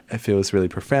it feels really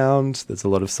profound. There's a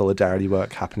lot of solidarity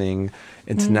work happening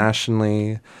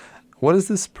internationally. What does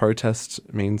this protest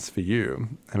means for you?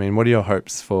 I mean, what are your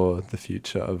hopes for the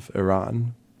future of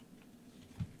Iran?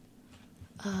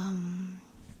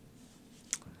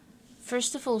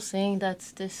 First of all, saying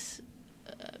that this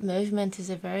movement is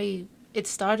it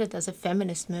started as a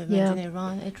feminist movement in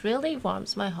Iran. It really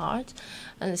warms my heart.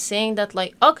 And saying that,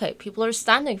 okay, people are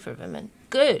standing for women.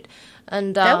 Good.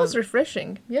 And that was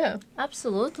refreshing. Yeah.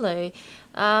 Absolutely.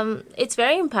 It's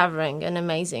very empowering and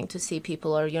amazing to see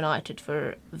people are united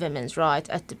for women's rights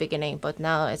at the beginning. But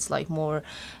now it's more,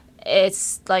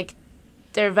 it's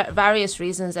there are various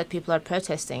reasons that people are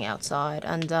protesting outside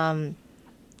and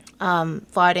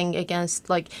fighting against,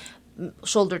 like,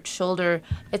 shoulder to shoulder.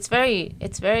 It's very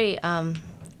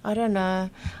I don't know.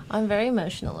 I'm very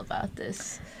emotional about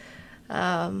this.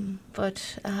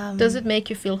 But does it make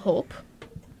you feel hope?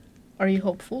 Are you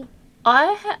hopeful?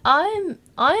 I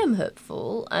am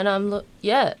hopeful, and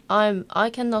I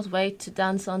cannot wait to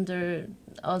dance under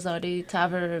Azadi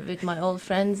Tower with my old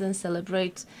friends and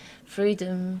celebrate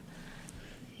freedom.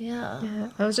 Yeah.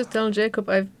 I was just telling Jacob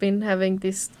I've been having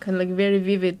this kind of like very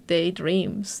vivid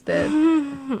daydreams that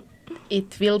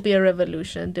it will be a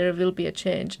revolution, there will be a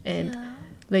change, and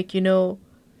like, you know,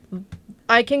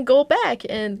 I can go back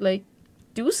and like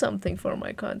do something for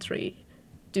my country,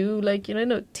 do like, you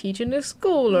know, teach in a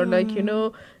school, or like, you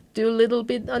know, do a little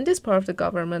bit on this part of the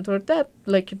government or that,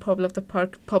 like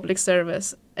public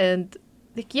service, and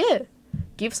like,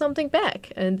 give something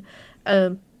back and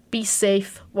be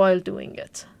safe while doing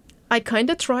it. I kind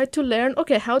of tried to learn,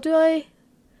 okay, how do I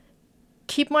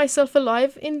keep myself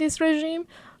alive in this regime?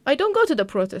 I don't go to the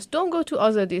protest, don't go to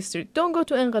Azadi Street, don't go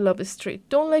to Enqilab Street,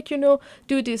 don't, like, you know,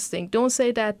 do this thing, don't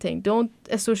say that thing, don't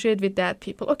associate with that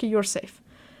people. Okay, you're safe.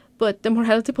 But the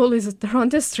morality police, they're on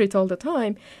the street all the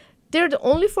time. They're the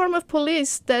only form of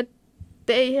police that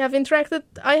I have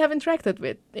interacted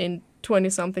with in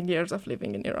 20-something years of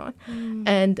living in Iran.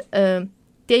 And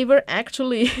they were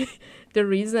actually the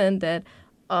reason that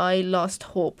I lost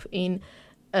hope in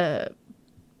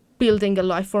building a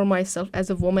life for myself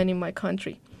as a woman in my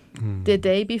country. The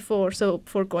day before, so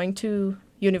for going to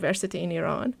university in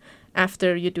Iran,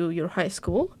 after you do your high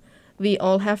school, we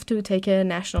all have to take a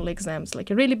national exams, like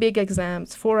a really big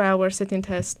exams, 4-hour sitting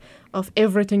test of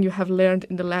everything you have learned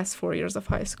in the last 4 years of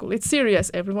high school. It's serious.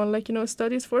 Everyone, like, you know,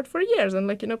 studies for it for years and,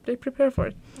 like, you know, they prepare for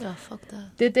it. Oh, fuck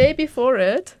that. The day before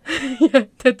it,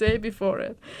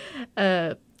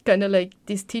 kind of like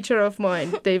this teacher of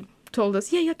mine, they told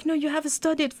us, you know, you have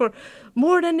studied for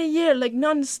more than a year, like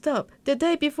non-stop. The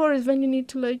day before is when you need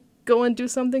to, like, go and do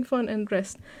something fun and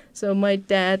rest. So my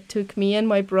dad took me and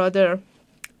my brother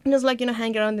and was like, you know,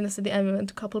 hang around in the city, and we went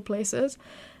to a couple places.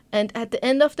 And at the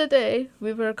end of the day,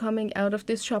 we were coming out of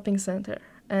this shopping center,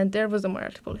 and there was the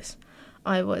morality police.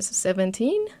 I was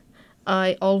 17.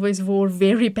 I always wore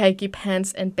very baggy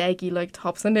pants and baggy, like,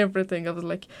 tops and everything. I was,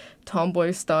 like, tomboy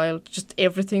style. Just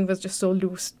everything was just so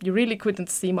loose. You really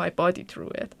couldn't see my body through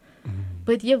it.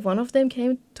 But, one of them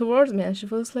came towards me, and she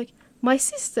was like, my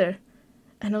sister.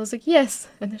 And I was like, yes.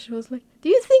 And then she was like, do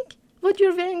you think what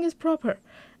you're wearing is proper?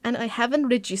 And I haven't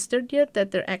registered yet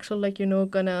that they're actually, like, you know,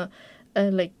 gonna,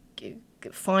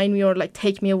 fine me or, like,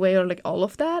 take me away or, like, all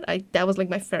of that. That was, like,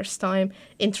 my first time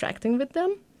interacting with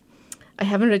them. I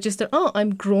haven't registered,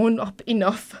 I'm grown up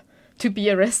enough to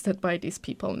be arrested by these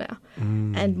people now.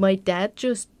 And my dad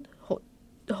just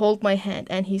hold my hand,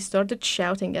 and he started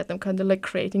shouting at them, kind of like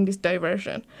creating this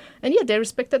diversion. And they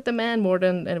respected the man more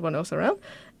than anyone else around.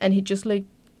 And he just, like,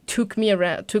 took me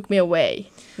away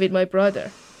with my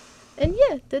brother. And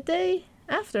the day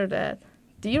after that,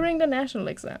 during the national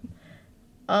exam,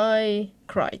 I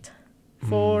cried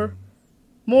for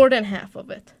more than half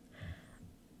of it.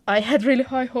 I had really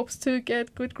high hopes to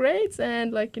get good grades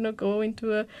and, like, you know, go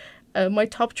into my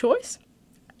top choice.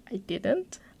 I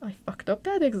didn't. I fucked up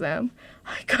that exam.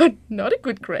 I got not a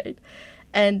good grade.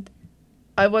 And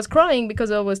I was crying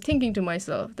because I was thinking to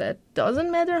myself that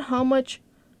doesn't matter how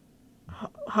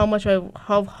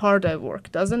hard I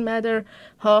work. Doesn't matter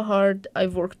how hard I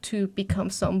work to become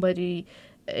somebody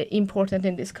important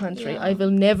in this country. I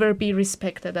will never be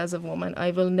respected as a woman.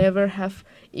 I will never have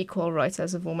equal rights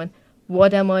as a woman.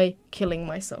 What am I killing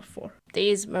myself for?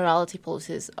 These morality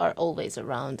policies are always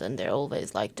around, and they're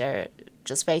always, like, they're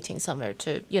just waiting somewhere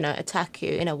to, you know, attack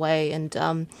you in a way. And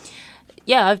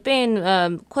I've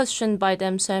been questioned by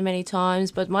them so many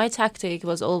times, but my tactic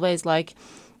was always, like,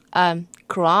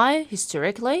 cry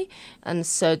hysterically, and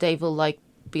so they will, like,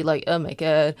 be like, oh my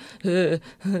god,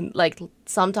 like,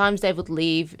 sometimes they would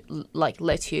leave, like,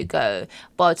 let you go,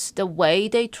 but the way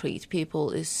they treat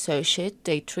people is so shit.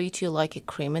 They treat you like a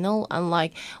criminal. And,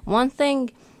 like, one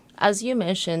thing, as you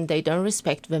mentioned, they don't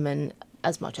respect women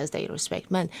as much as they respect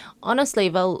men. Honestly,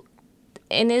 well,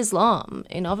 in Islam,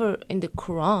 in the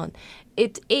Quran,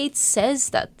 it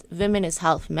says that women is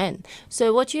half men.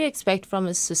 So what you expect from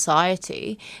a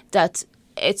society that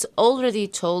it's already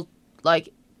told, like,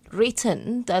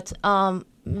 written that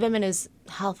women is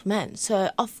half men, so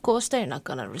of course they're not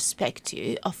gonna respect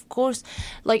you. Of course,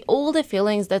 like, all the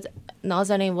feelings that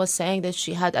Nazanin was saying that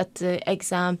she had at the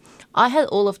exam, I had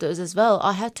all of those as well.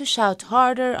 I had to shout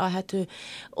harder. I had to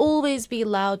always be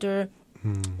louder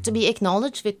to be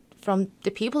acknowledged from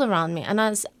the people around me. And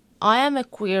as I am a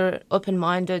queer,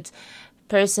 open-minded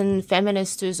person,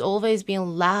 feminist who's always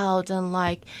been loud and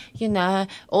like, you know,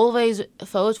 always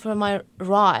fought for my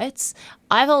rights.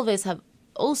 I've always have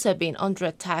also been under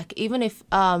attack, even if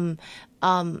I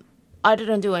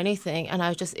didn't do anything and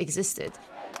I just existed.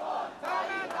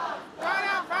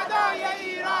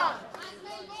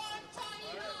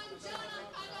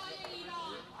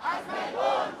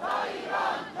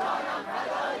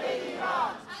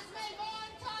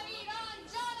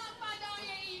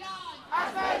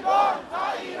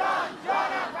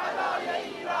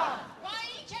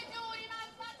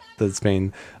 There's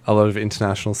been a lot of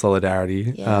international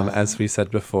solidarity, as we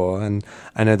said before, and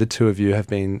I know the two of you have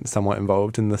been somewhat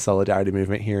involved in the solidarity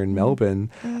movement here in Melbourne.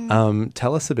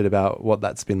 Tell us a bit about what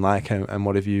that's been like and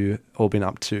what have you all been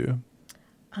up to?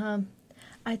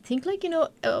 I think, like, you know,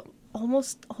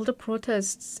 almost all the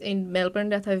protests in Melbourne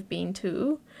that I've been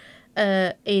to,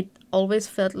 it always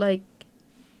felt like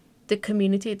the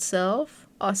community itself,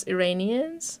 us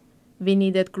Iranians, we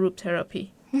needed group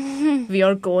therapy. We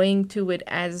are going to it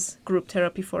as group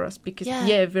therapy for us because,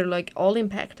 we're like all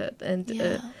impacted. And,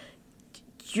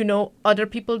 you know, other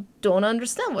people don't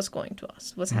understand what's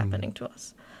happening to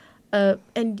us.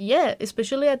 And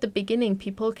especially at the beginning,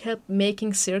 people kept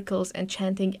making circles and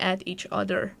chanting at each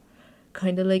other.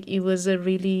 Kind of like it was a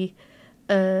really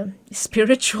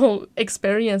spiritual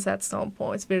experience at some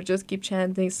points. We just keep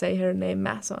chanting, say her name,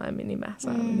 Mahsa Amini,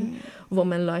 Mahsa Amini,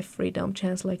 woman, life, freedom,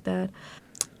 chants like that.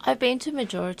 I've been to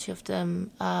majority of them.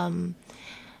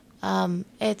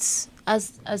 It's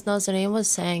as Nazanin was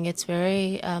saying, it's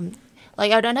very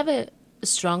like I don't have a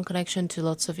strong connection to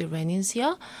lots of Iranians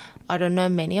here. I don't know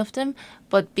many of them,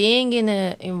 but being in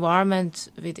an environment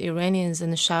with Iranians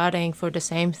and shouting for the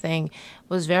same thing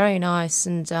was very nice.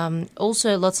 And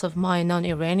also lots of my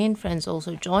non-Iranian friends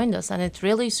also joined us, and it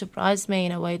really surprised me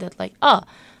in a way that like,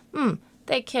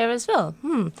 they care as well.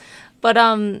 But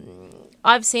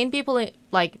I've seen people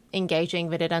like engaging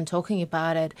with it and talking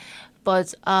about it,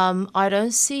 but I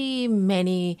don't see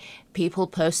many people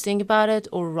posting about it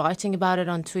or writing about it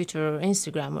on Twitter or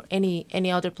Instagram or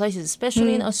any other places,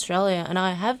 especially in Australia. And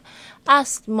I have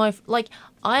asked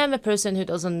I am a person who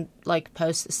doesn't like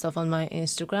post stuff on my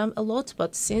Instagram a lot,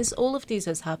 but since all of this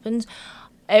has happened,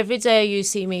 every day you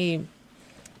see me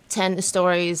 10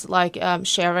 stories like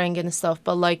sharing and stuff.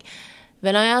 But like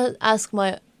when I ask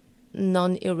my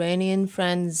non-Iranian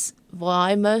friends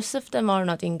why most of them are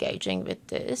not engaging with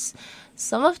this,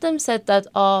 some of them said that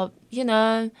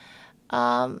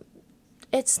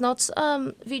it's not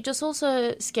we just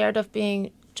also scared of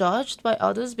being judged by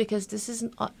others, because this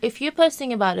isn't if you're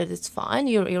posting about it, it's fine,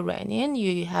 you're Iranian,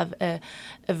 you have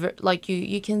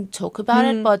you can talk about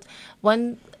it, but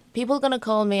when people are going to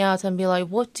call me out and be like,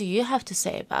 what do you have to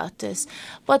say about this?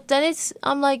 But then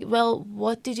I'm like, well,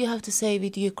 what did you have to say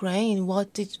with Ukraine? Why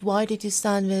did you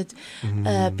stand with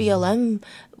BLM?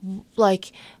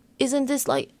 Like, isn't this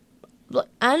like,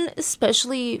 and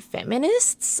especially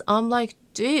feminists? I'm like,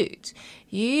 dude,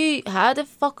 how the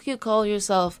fuck you call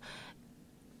yourself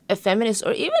a feminist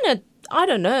or even a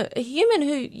human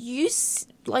who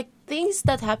like things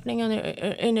that happening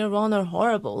in Iran are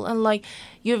horrible, and like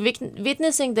you're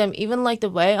witnessing them. Even like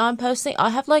the way I'm posting, I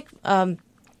have like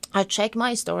I check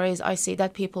my stories, I see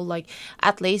that people like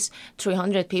at least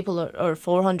 300 people or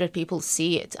 400 people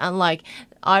see it, and like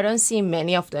I don't see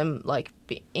many of them like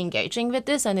engaging with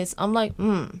this, and I'm like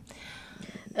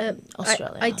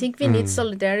Australia. I think we need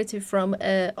solidarity from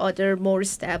other more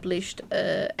established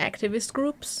activist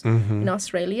groups in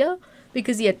Australia,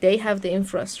 because they have the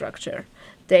infrastructure.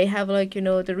 They have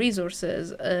the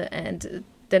resources and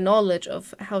the knowledge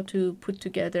of how to put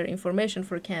together information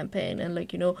for a campaign, and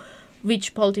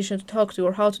which politician to talk to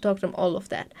or how to talk to them, all of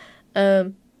that.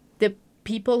 The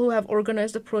people who have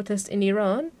organized the protest in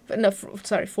Iran,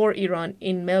 for Iran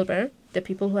in Melbourne, the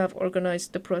people who have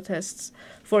organized the protests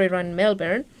for Iran in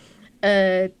Melbourne,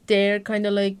 they're kind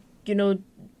of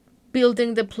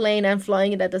building the plane and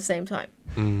flying it at the same time.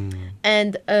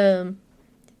 And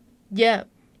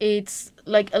it's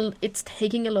it's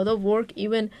taking a lot of work.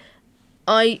 Even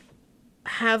I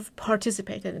have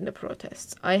participated in the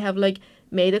protests. I have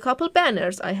made a couple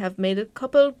banners. I have made a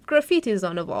couple graffitis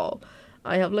on a wall.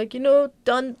 I have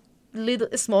done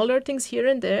little smaller things here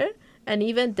and there, and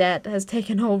even that has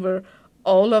taken over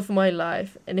all of my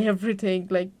life and everything,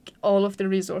 all of the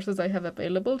resources I have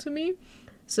available to me.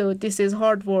 So this is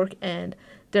hard work, and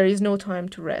there is no time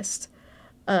to rest.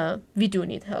 We do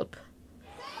need help.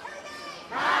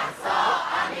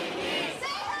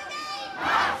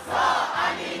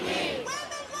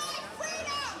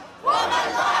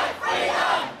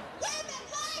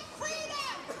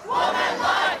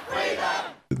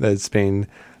 There's been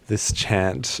this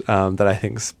chant that I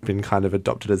think's been kind of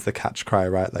adopted as the catch cry,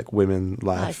 right? Like women,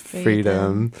 life,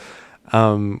 freedom.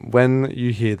 When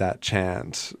you hear that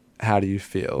chant, how do you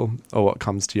feel, or what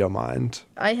comes to your mind?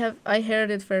 I heard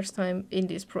it first time in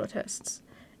these protests,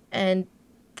 and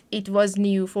it was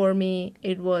new for me.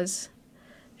 It was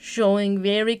showing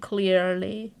very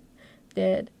clearly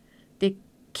that the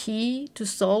key to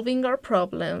solving our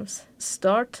problems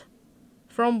start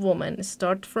from women,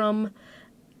 start from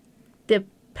the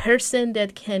person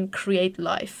that can create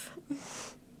life.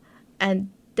 And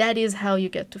that is how you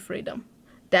get to freedom.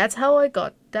 That's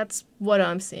what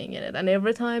I'm seeing in it. And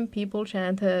every time people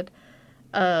chant it,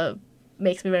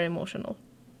 makes me very emotional.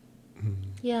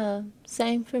 Yeah,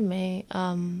 same for me.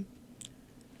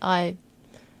 I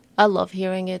love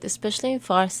hearing it, especially in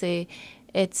Farsi.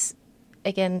 It's,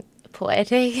 again,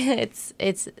 poetic. It's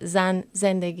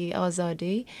Zendegi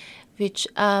Azadi, which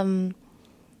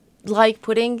like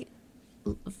putting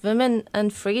women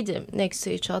and freedom next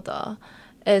to each other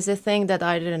is a thing that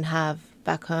I didn't have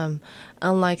back home.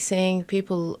 And like seeing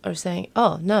people are saying,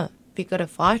 oh no, we gotta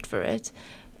fight for it.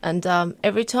 And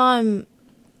every time,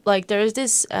 like, there is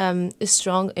this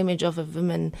strong image of a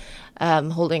woman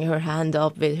holding her hand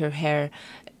up with her hair,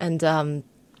 and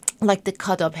like the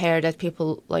cut up hair that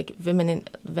people, like women,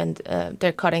 when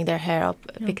they're cutting their hair up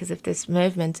because of this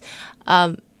movement.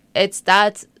 It's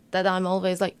that I'm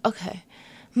always like, okay,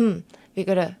 you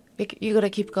gotta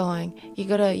keep going.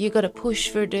 You gotta push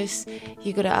for this.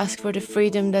 You gotta ask for the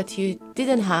freedom that you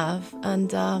didn't have.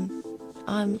 And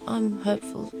I'm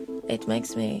hopeful. It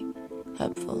makes me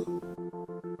hopeful.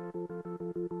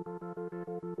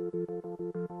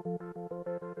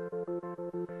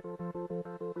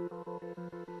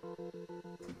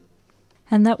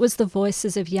 And that was the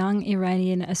voices of young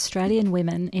Iranian Australian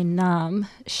women in Naarm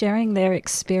sharing their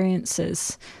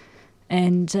experiences.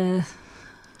 And I'm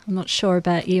not sure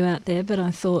about you out there, but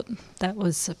I thought that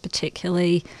was a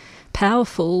particularly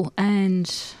powerful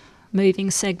and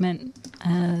moving segment.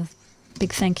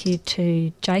 Big thank you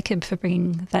to Jacob for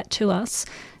bringing that to us.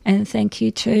 And thank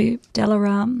you to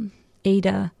Delaram,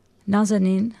 Ida,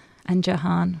 Nazanin and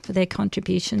Jahan for their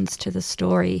contributions to the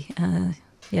story.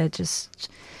 Just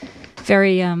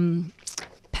very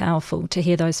powerful to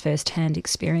hear those first-hand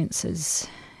experiences.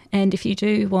 And if you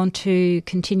do want to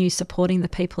continue supporting the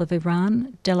people of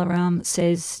Iran, Delaram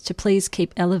says to please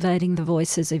keep elevating the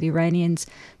voices of Iranians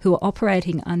who are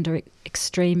operating under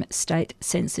extreme state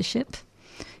censorship.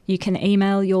 You can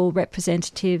email your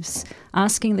representatives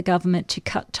asking the government to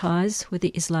cut ties with the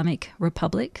Islamic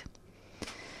Republic.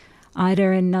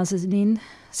 Ida and Nazanin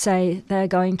say they are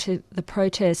going to the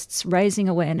protests, raising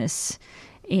awareness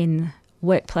in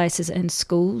workplaces and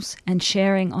schools, and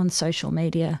sharing on social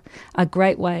media are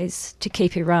great ways to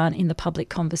keep Iran in the public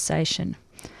conversation.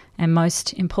 And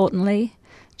most importantly,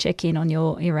 check in on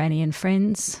your Iranian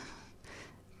friends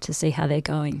to see how they're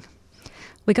going.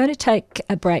 We're going to take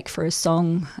a break for a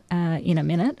song in a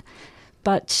minute,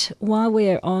 but while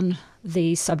we're on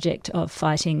the subject of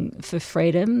fighting for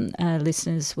freedom,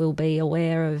 listeners will be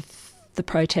aware of the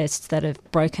protests that have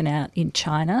broken out in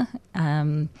China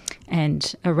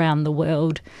and around the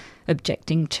world,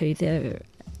 objecting to the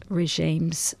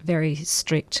regime's very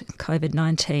strict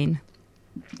COVID-19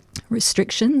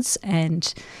 restrictions,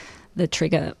 and the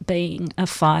trigger being a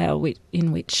fire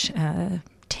in which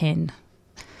 10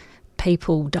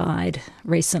 people died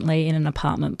recently in an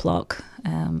apartment block.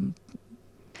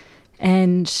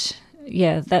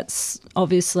 That's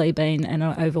obviously been an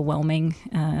overwhelming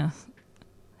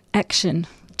action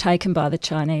taken by the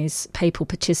Chinese people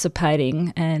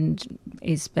participating, and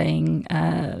is being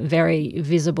very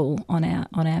visible on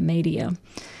our media.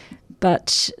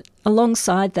 But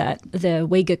alongside that, the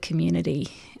Uyghur community,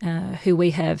 who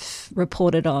we have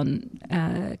reported on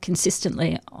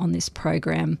consistently on this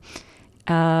program,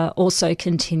 are also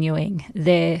continuing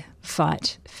their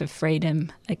fight for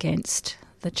freedom against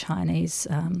the Chinese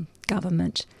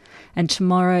government. And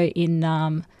tomorrow in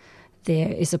Naarm,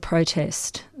 there is a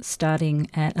protest starting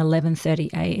at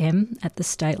 11:30 a.m. at the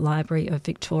State Library of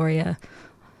Victoria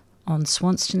on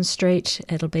Swanston Street.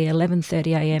 It'll be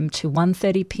 11:30 a.m. to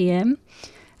 1:30 p.m,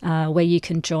 where you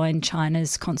can join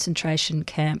China's concentration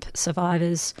camp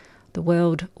survivors, the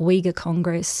World Uyghur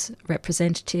Congress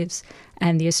representatives,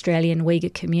 and the Australian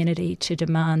Uyghur community to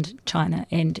demand China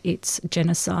end its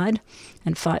genocide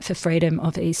and fight for freedom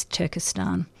of East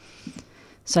Turkestan.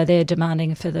 So they're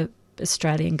demanding for the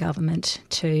Australian government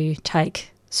to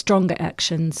take stronger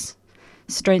actions,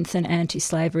 strengthen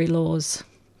anti-slavery laws,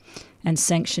 and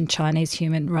sanction Chinese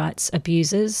human rights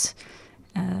abusers.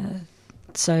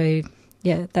 That's a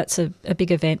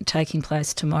big event taking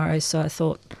place tomorrow, so I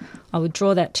thought I would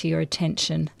draw that to your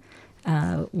attention.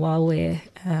 while we're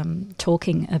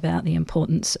talking about the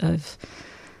importance of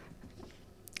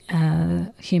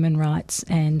human rights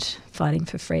and fighting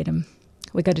for freedom.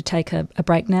 We're going to take a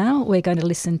break now. We're going to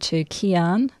listen to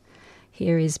Kian.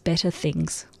 Here is Better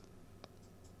Things.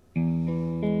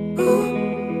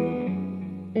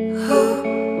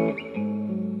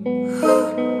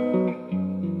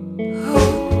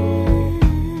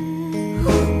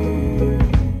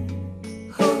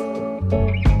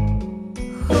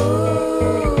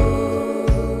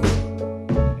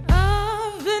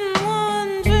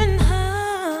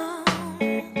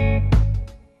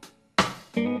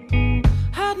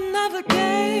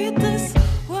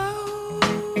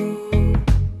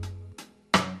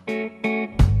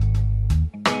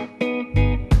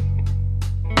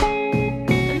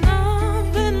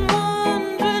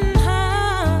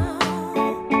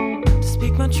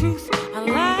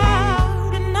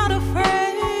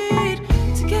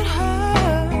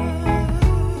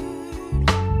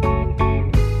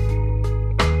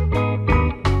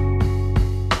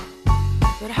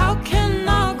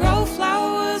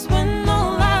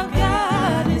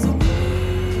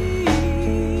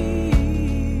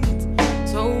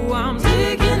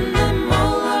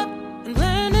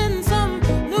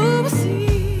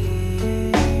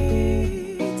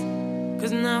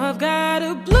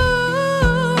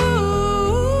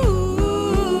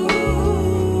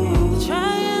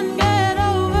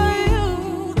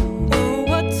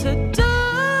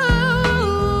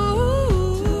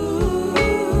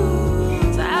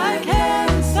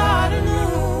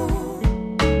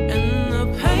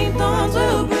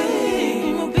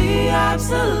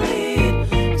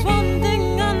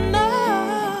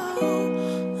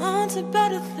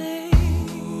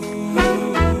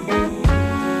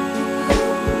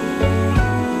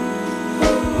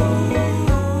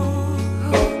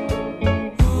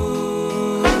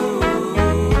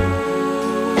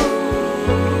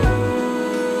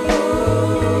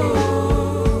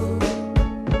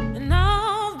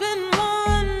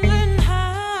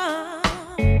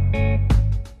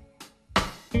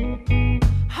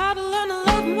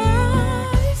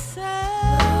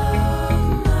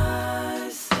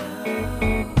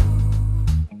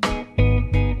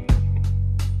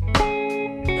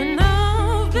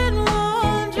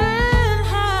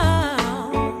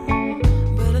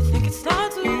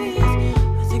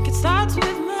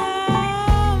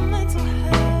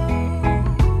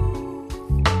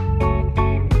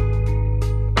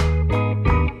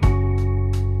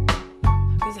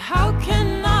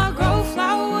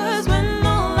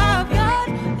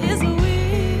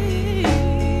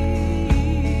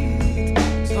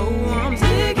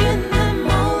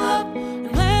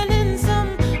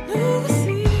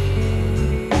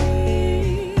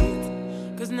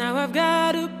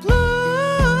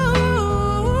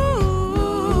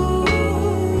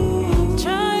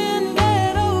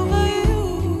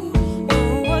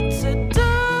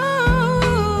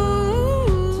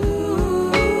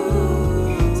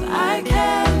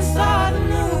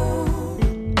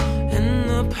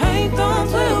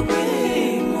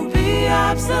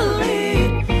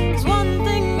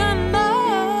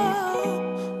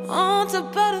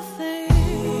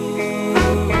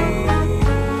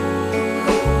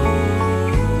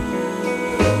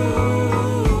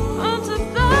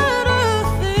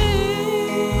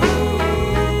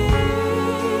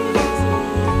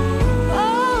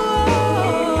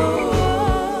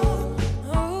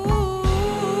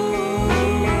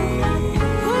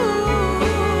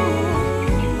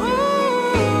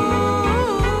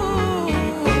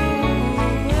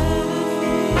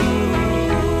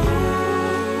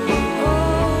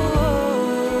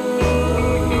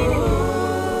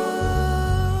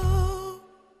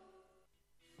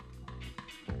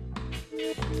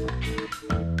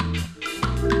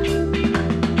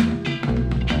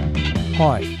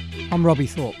 Hi, I'm Robbie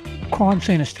Thorpe. Crime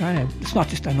Scene Australia, it's not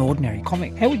just an ordinary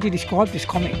comic. How would you describe this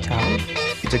comic, Charlie?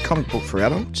 It's a comic book for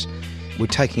adults. We're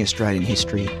taking Australian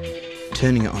history,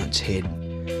 turning it on its head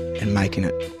and making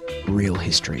it real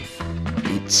history.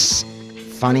 It's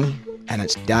funny and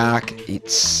it's dark,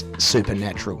 it's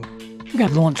supernatural. We're going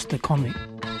to launch the comic.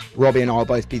 Robbie and I will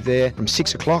both be there from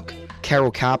 6 o'clock.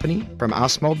 Carol Carpeney from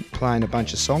Us Mob playing a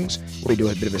bunch of songs. We do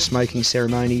a bit of a smoking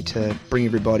ceremony to bring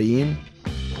everybody in.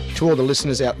 To all the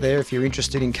listeners out there, if you're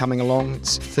interested in coming along,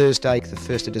 it's Thursday, the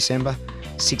 1st of December,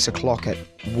 6 o'clock at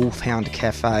Wolfhound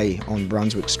Cafe on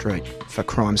Brunswick Street for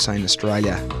Crime Scene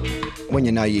Australia. When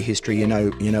you know your history, you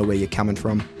know where you're coming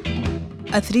from.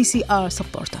 A 3CR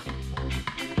supporter.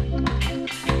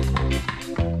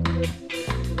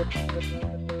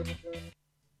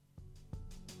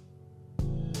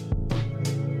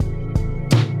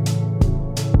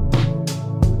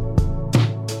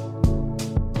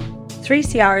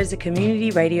 3CR is a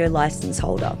community radio licence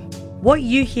holder. What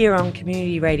you hear on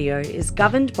community radio is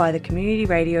governed by the Community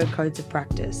Radio Codes of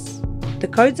Practice. The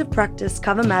Codes of Practice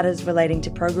cover matters relating to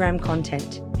program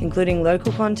content, including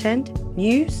local content,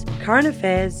 news, current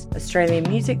affairs, Australian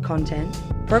music content,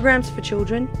 programs for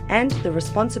children, and the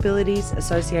responsibilities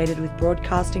associated with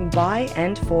broadcasting by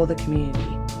and for the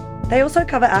community. They also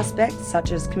cover aspects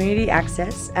such as community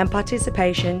access and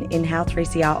participation in how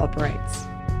 3CR operates.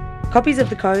 Copies of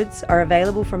the codes are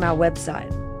available from our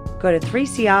website. Go to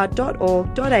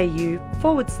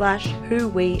 3cr.org.au/who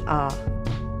we are.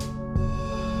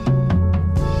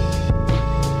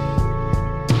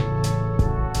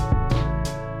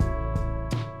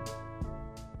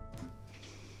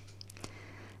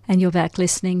 And you're back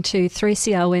listening to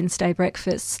 3CR Wednesday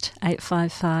Breakfast,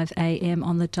 8:55 a.m.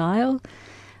 on the dial.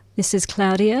 This is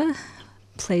Claudia,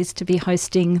 pleased to be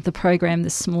hosting the program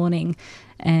this morning.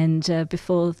 And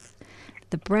before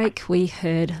the break, we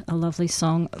heard a lovely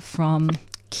song from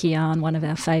Kian, one of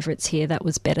our favourites here, that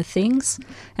was Better Things.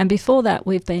 And before that,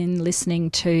 we've been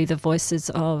listening to the voices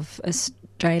of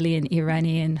Australian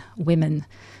Iranian women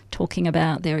talking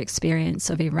about their experience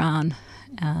of Iran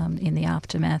in the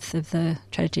aftermath of the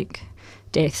tragic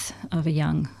death of a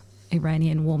young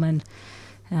Iranian woman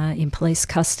in police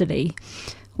custody.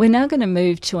 We're now going to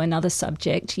move to another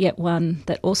subject, yet one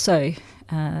that also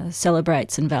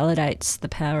celebrates and validates the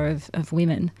power of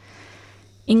women.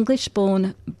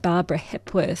 English-born Barbara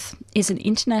Hepworth is an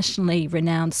internationally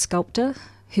renowned sculptor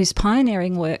whose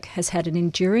pioneering work has had an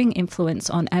enduring influence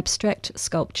on abstract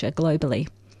sculpture globally.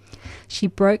 She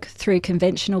broke through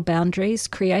conventional boundaries,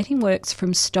 creating works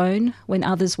from stone when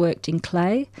others worked in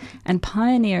clay, and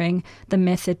pioneering the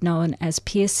method known as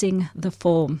piercing the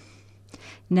form.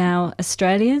 Now,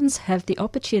 Australians have the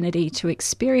opportunity to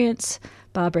experience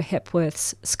Barbara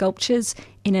Hepworth's sculptures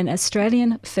in an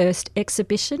Australian first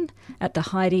exhibition at the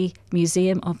Heide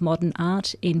Museum of Modern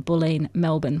Art in Bulleen,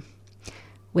 Melbourne.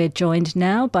 We're joined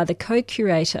now by the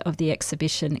co-curator of the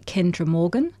exhibition, Kendra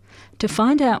Morgan, to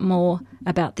find out more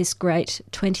about this great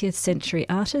 20th century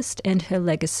artist and her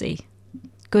legacy.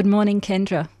 Good morning,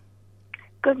 Kendra.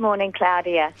 Good morning,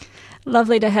 Claudia.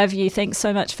 Lovely to have you. Thanks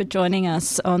so much for joining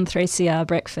us on 3CR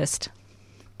Breakfast.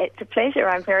 It's a pleasure.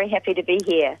 I'm very happy to be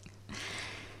here.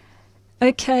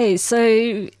 Okay,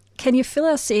 so can you fill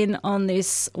us in on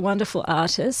this wonderful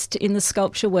artist? In the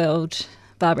sculpture world,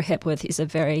 Barbara Hepworth is a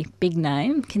very big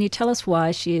name. Can you tell us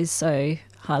why she is so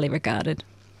highly regarded?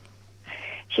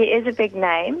 She is a big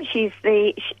name.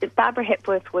 Barbara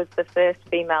Hepworth was the first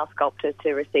female sculptor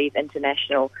to receive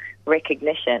international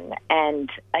recognition, and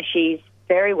she's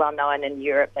very well known in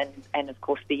Europe and of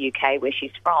course the UK where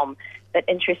she's from, but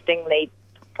interestingly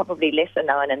probably lesser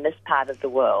known in this part of the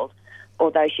world,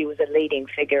 although she was a leading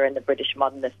figure in the British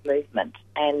modernist movement.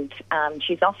 And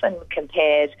she's often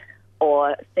compared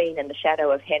or seen in the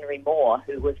shadow of Henry Moore,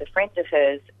 who was a friend of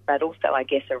hers, but also, I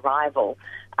guess, a rival.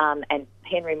 And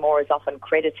Henry Moore is often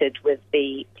credited with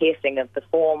the piercing of the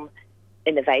form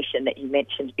innovation that you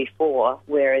mentioned before,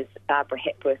 whereas Barbara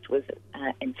Hepworth was,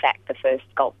 in fact, the first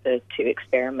sculptor to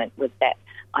experiment with that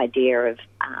idea of,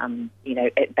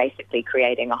 basically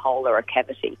creating a hole or a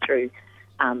cavity through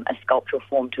a sculptural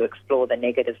form to explore the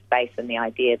negative space and the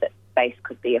idea that space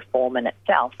could be a form in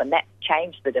itself. And that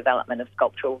changed the development of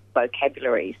sculptural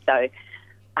vocabulary. So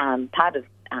part of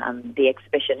the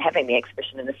exhibition, having the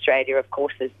exhibition in Australia, of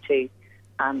course, is to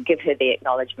give her the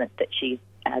acknowledgement that she's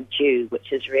due, which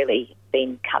has really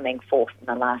been coming forth in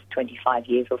the last 25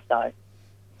 years or so.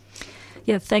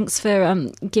 Yeah, thanks for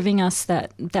giving us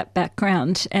that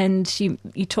background. And you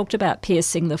talked about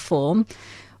piercing the form.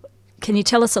 Can you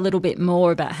tell us a little bit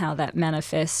more about how that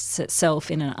manifests itself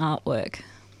in an artwork?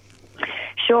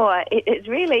 Sure. It's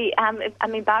really,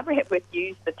 Barbara Hepworth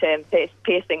used the term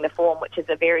piercing the form, which is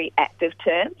a very active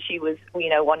term. She was,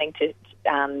 wanting to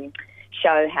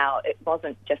show how it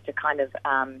wasn't just a kind of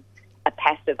a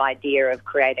passive idea of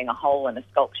creating a hole in a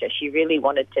sculpture. She really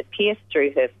wanted to pierce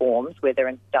through her forms, whether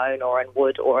in stone or in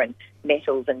wood or in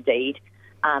metals indeed,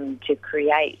 to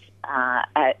create,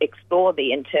 explore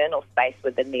the internal space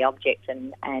within the object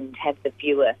and have the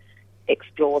viewer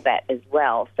explore that as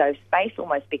well. So space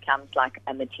almost becomes like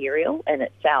a material in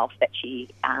itself that she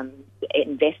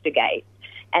investigates.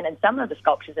 And in some of the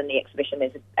sculptures in the exhibition,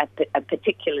 there's a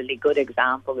particularly good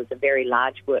example is a very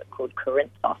large work called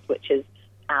Corinthos, which is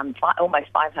almost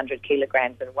 500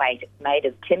 kilograms in weight. It's made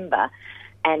of timber,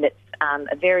 and it's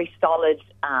a very solid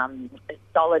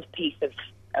piece of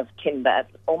timber,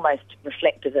 almost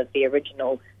reflective of the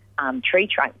original tree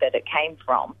trunk that it came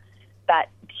from. But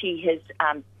she has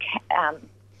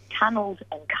tunneled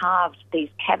and carved these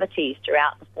cavities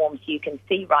throughout the form so you can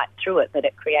see right through it, but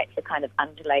it creates a kind of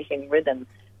undulating rhythm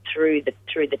through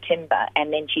the timber.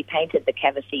 And then she painted the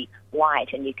cavity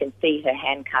white, and you can see her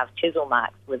hand-carved chisel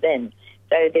marks within.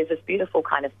 So there's this beautiful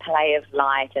kind of play of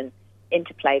light and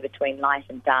interplay between light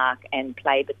and dark, and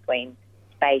play between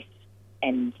space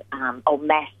and, or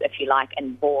mass, if you like,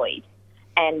 and void.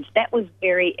 And that was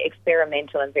very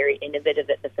experimental and very innovative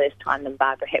at the first time that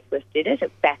Barbara Hepworth did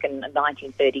it back in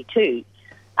 1932.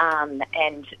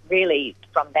 And really,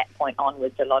 from that point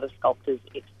onwards, a lot of sculptors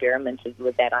experimented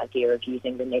with that idea of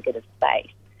using the negative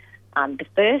space.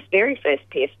 The very first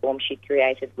pierce form she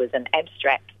created was an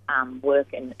abstract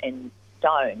work in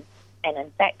stone, and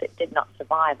in fact it did not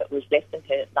survive. It was left in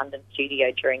her London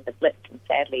studio during the Blitz, and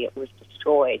sadly it was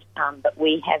destroyed. But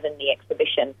we have in the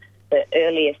exhibition the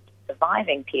earliest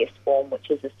surviving pierce form, which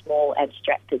is a small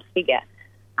abstracted figure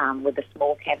with a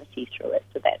small cavity through it.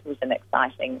 So that was an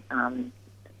exciting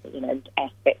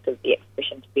aspect of the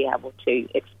exhibition to be able to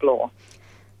explore.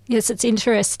 Yes, it's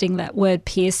interesting that word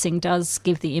piercing does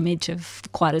give the image of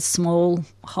quite a small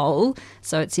hole.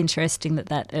 So it's interesting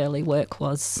that early work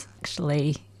was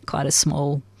actually quite a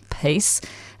small piece.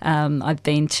 I've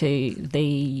been to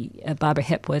the Barbara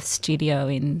Hepworth studio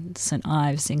in St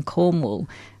Ives in Cornwall,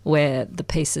 where the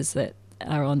pieces that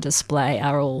are on display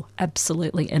are all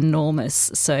absolutely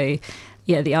enormous. So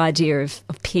yeah, the idea of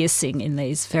piercing in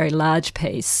these very large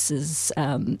pieces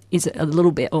is a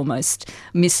little bit almost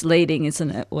misleading,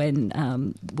 isn't it, when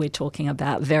we're talking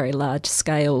about very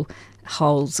large-scale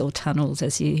holes or tunnels,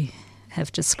 as you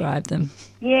have described them.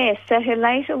 Yes, so her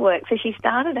later work, so she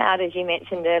started out, as you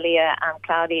mentioned earlier,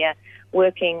 Claudia,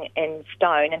 working in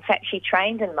stone. In fact, she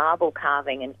trained in marble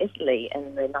carving in Italy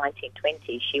in the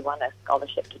 1920s. She won a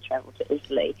scholarship to travel to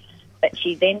Italy. But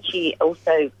she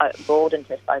also broadened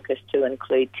her focus to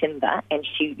include timber, and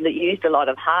she used a lot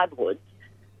of hardwoods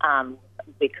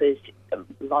because a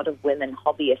lot of women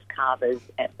hobbyist carvers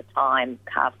at the time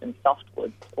carved in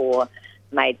softwoods or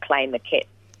made clay maquettes,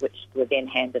 which were then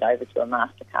handed over to a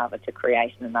master carver to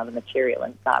create in another material.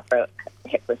 And Barbara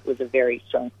Hepworth was a very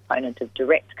strong proponent of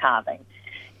direct carving.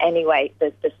 Anyway,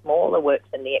 the smaller works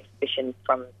in the exhibition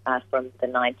from the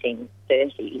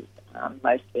 1930s,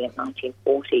 mostly in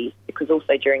 1940s, because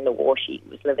also during the war she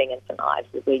was living in St Ives,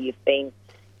 where you've been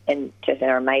into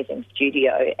her amazing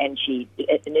studio, and she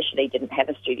initially didn't have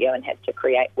a studio and had to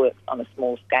create works on a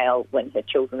small scale when her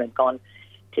children had gone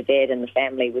to bed and the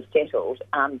family was settled.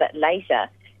 But later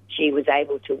she was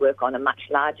able to work on a much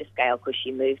larger scale because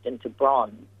she moved into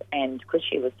bronze, and because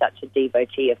she was such a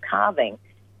devotee of carving,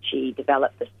 she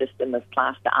developed a system of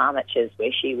plaster armatures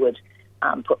where she would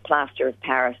put plaster of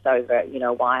Paris over,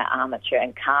 wire armature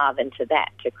and carve into that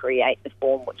to create the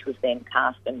form which was then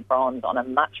cast in bronze on a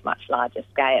much, much larger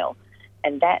scale.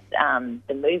 And that,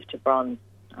 the move to bronze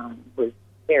was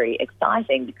very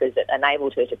exciting because it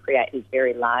enabled her to create these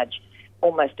very large,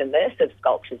 almost immersive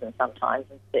sculptures, and sometimes,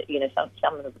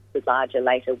 some of the larger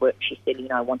later work, she said,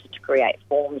 I wanted to create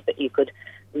forms that you could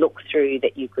look through,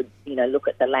 that you could, look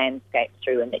at the landscape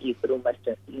through, and that you could almost,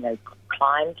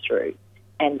 climb through.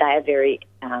 And they are very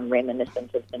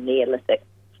reminiscent of the Neolithic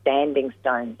standing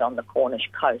stones on the Cornish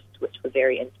coast, which were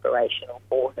very inspirational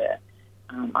for her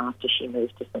after she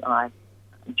moved to St Ives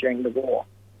during the war.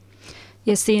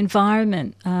 Yes, the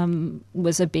environment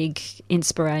was a big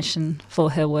inspiration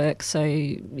for her work. So,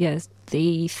 yes,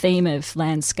 the theme of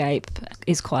landscape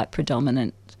is quite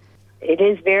predominant. It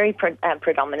is very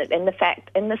predominant in the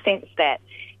sense that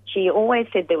she always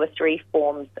said there were three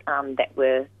forms that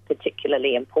were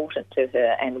particularly important to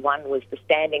her, and one was the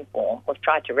standing form. We've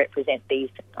tried to represent these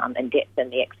in depth in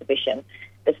the exhibition.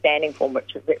 The standing form,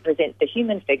 which represents the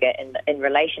human figure in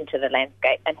relation to the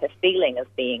landscape and her feeling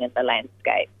of being in the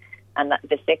landscape. And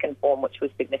the second form, which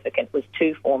was significant, was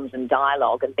two forms in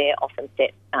dialogue, and they're often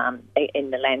set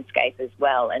in the landscape as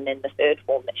well. And then the third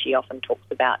form that she often talks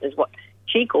about is what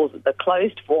she calls it the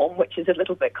closed form, which is a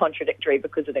little bit contradictory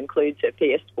because it includes her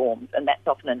pierced forms, and that's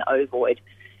often an ovoid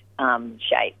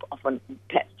shape, often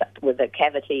perhaps with a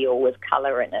cavity or with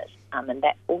colour in it. And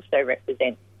that also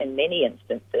represents, in many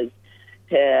instances,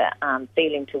 her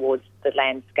feeling towards the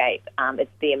landscape.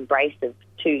 It's the embrace of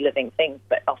two living things,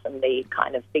 but often the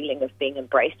kind of feeling of being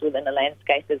embraced within a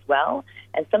landscape as well.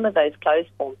 And some of those closed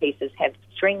form pieces have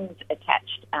strings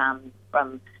attached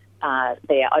from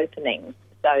their openings.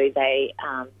 So they,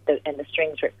 and the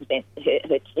strings represent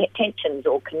her tensions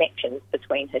or connections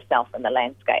between herself and the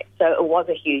landscape. So it was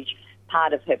a huge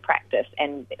part of her practice,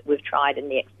 and we've tried in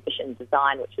the exhibition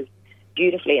design, which is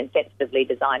beautifully and sensitively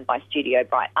designed by Studio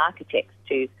Bright Architects,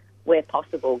 to where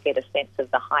possible, get a sense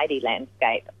of the Heidi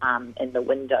landscape in the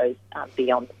windows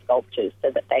beyond the sculptures,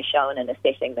 so that they're shown in a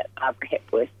setting that Barbara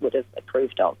Hepworth would have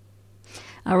approved of.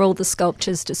 Are all the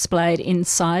sculptures displayed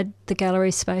inside the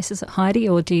gallery spaces at Heidi,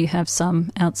 or do you have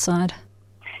some outside?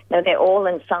 No, they're all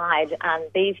inside.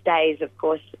 These days, of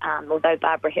course, although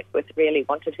Barbara Hepworth really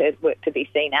wanted her work to be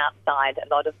seen outside, a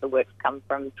lot of the works come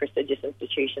from prestigious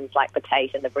institutions like the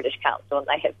Tate and the British Council, and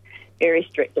they have very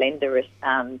strict lender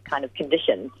kind of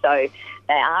conditions. So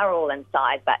they are all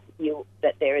inside, but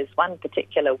there is one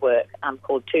particular work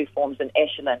called Two Forms in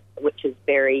Echelon, which is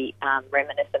very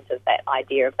reminiscent of that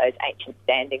idea of those ancient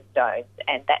standing stones,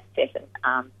 and that's set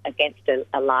against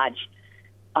a large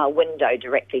window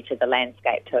directly to the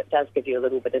landscape, so it does give you a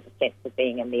little bit of a sense of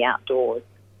being in the outdoors.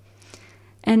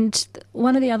 And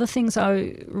one of the other things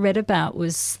I read about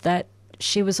was that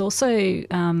she was also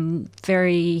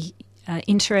very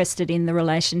interested in the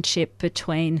relationship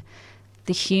between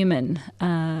the human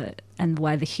and the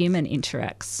way the human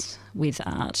interacts with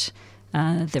art,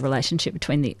 the relationship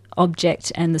between the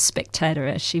object and the spectator,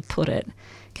 as she put it.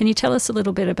 Can you tell us a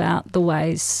little bit about the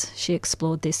ways she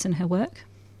explored this in her work?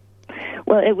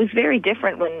 Well, it was very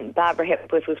different when Barbara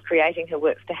Hepworth was creating her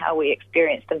works to how we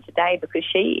experience them today, because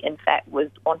she, in fact,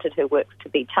 wanted her works to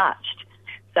be touched.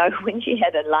 So when she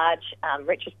had a large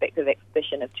retrospective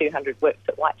exhibition of 200 works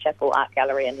at Whitechapel Art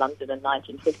Gallery in London in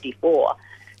 1954,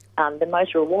 the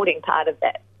most rewarding part of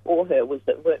that for her was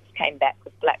that works came back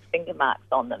with black finger marks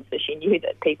on them, so she knew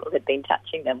that people had been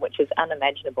touching them, which is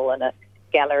unimaginable in a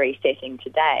gallery setting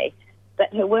today.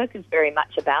 But her work is very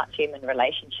much about human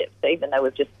relationships. So even though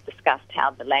we've just discussed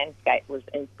how the landscape was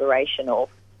inspirational,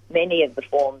 many of the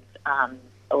forms,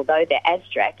 although they're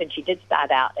abstract, and she did start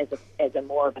out as a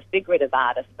more of a figurative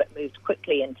artist, but moved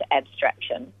quickly into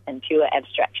abstraction and pure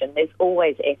abstraction, there's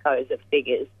always echoes of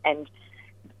figures. And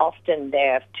often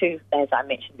there are two, as I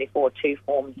mentioned before, two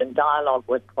forms in dialogue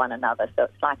with one another. So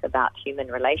it's like about human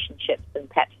relationships, and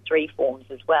perhaps three forms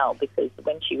as well, because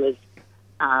when she was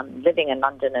living in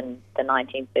London in the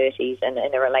 1930s and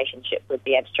in a relationship with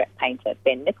the abstract painter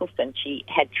Ben Nicholson, she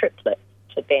had triplets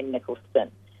to Ben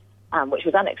Nicholson, which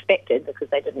was unexpected because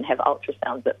they didn't have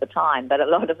ultrasounds at the time. But a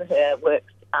lot of her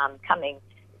works coming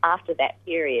after that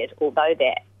period, although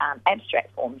they're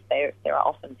abstract forms, there are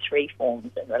often three forms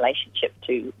in relationship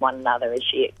to one another as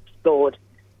she explored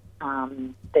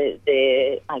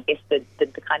the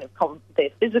kind of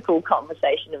the physical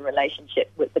conversation and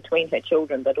relationship between her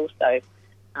children, but also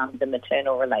the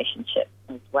maternal relationship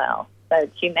as well. So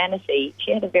humanity,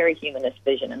 she had a very humanist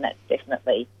vision, and that's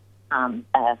definitely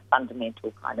a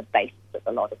fundamental kind of basis of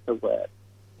a lot of the work.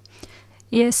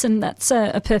 Yes, and that's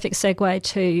a perfect segue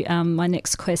to my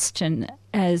next question.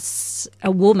 As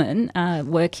a woman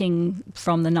working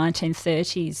from the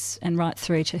 1930s and right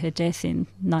through to her death in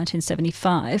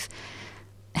 1975,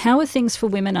 how were things for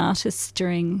women artists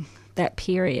during that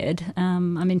period?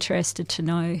 I'm interested to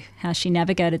know how she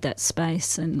navigated that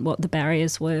space and what the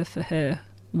barriers were for her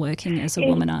working as a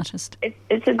woman artist.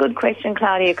 It's a good question,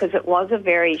 Claudia, because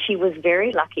she was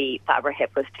very lucky, Barbara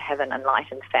Hepworth, to have an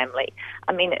enlightened family.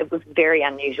 I mean, it was very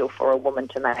unusual for a woman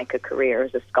to make a career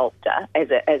as a sculptor,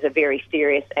 as a very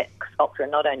serious sculptor,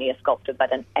 not only a sculptor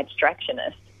but an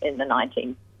abstractionist in the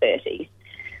 1930s.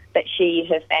 But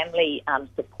her family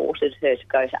supported her to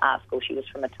go to art school. She was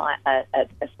from a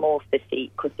small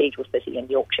city, cathedral city in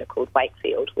Yorkshire called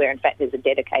Wakefield, where in fact there's a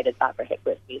dedicated Barbara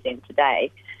Hepworth museum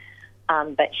today.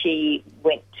 But she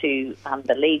went to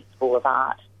the Leeds School of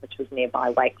Art, which was nearby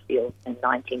Wakefield, in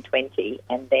 1920,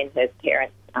 and then her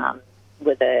parents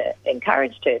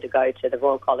encouraged her to go to the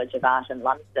Royal College of Art in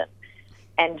London.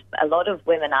 And a lot of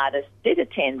women artists did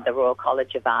attend the Royal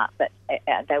College of Art, but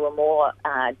they were more,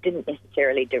 didn't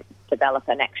necessarily develop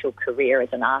an actual career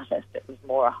as an artist. It was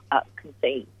more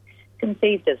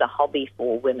conceived as a hobby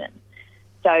for women.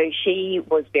 So she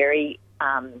was very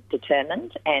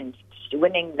determined, and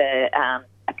winning the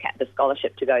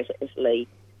scholarship to go to Italy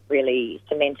really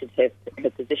cemented her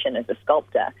position as a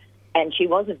sculptor. And she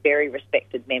was a very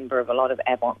respected member of a lot of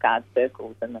avant-garde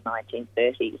circles in the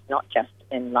 1930s, not just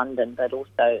in London, but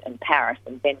also in Paris.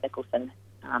 And Ben Nicholson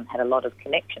had a lot of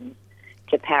connections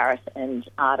to Paris, and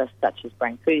artists such as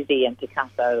Brancusi and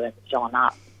Picasso and Jean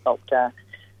Art, the sculptor,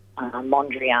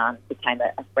 Mondrian became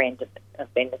a friend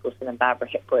of Ben Nicholson and Barbara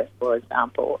Hepworth, for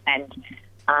example. And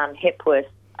Hepworth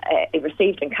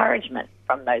received encouragement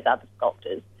from those other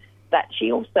sculptors, but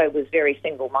she also was very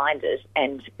single-minded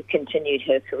and continued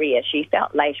her career. She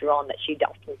felt later on that she'd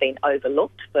often been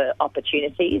overlooked for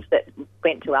opportunities that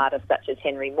went to artists such as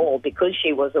Henry Moore, because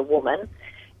she was a woman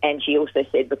And she also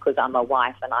said, because I'm a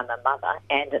wife and I'm a mother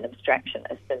and an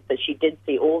abstractionist, and so she did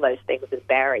see all those things as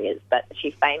barriers, but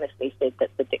she famously said that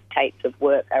the dictates of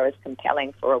work are as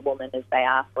compelling for a woman as they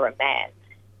are for a man.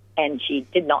 And she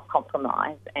did not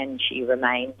compromise, and she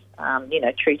remained,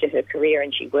 true to her career,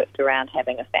 and she worked around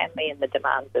having a family and the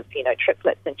demands of,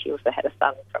 triplets, and she also had a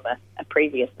son from a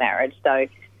previous marriage. So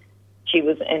she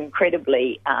was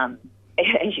incredibly,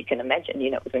 as you can imagine,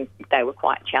 they were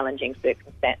quite challenging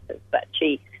circumstances, but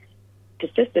she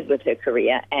persisted with her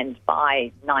career, and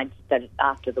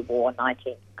after the war,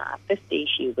 1950,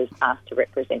 she was asked to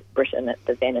represent Britain at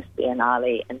the Venice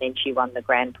Biennale, and then she won the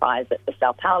grand prize at the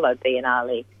Sao Paulo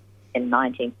Biennale in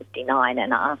 1959,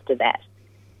 and after that,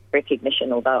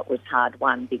 recognition, although it was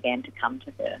hard-won, began to come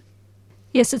to her.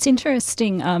 Yes, it's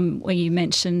interesting where you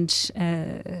mentioned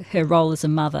her role as a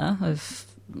mother of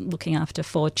looking after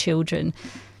 4 children.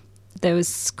 There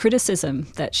was criticism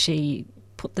that she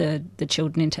put the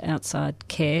children into outside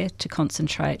care to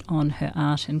concentrate on her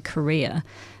art and career,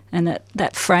 and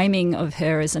that framing of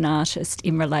her as an artist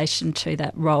in relation to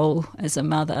that role as a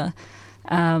mother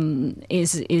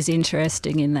is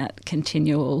interesting in that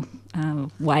continual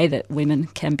way that women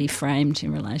can be framed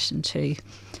in relation to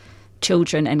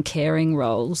children and caring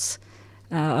roles.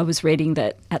 I was reading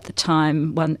that at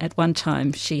one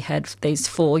time she had these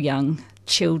 4 young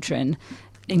children,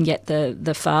 and yet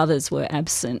the fathers were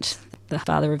absent. The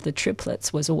father of the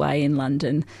triplets was away in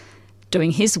London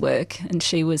doing his work, and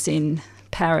she was in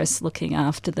Paris looking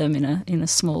after them in a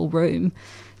small room,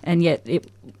 and yet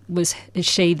it was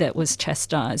she that was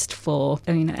chastised for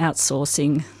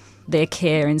outsourcing their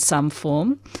care in some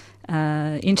form.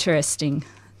 Interesting.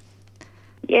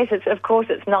 Yes, of course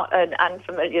it's not an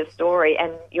unfamiliar story,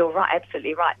 and you're right,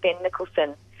 absolutely right. Ben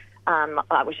Nicholson,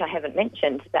 which I haven't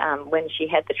mentioned, when she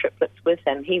had the triplets with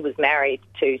him, he was married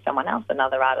to someone else,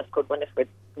 another artist called Winifred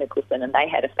Nicholson, and they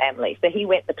had a family. So he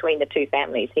went between the 2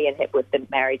 families. He and Hepworth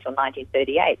didn't marry till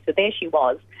 1938. So there she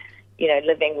was,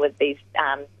 living with these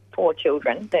 4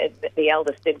 children. The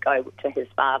eldest did go to his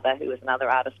father, who was another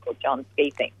artist called John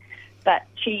Skeeping. But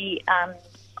she,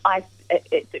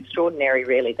 it's extraordinary,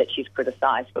 really, that she's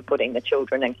criticised for putting the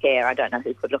children in care. I don't know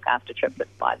who could look after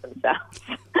triplets by themselves.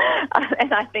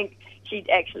 And I think she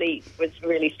actually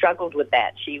really struggled with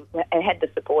that. She had the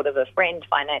support of a friend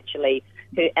financially,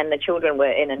 and the children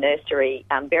were in a nursery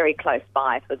very close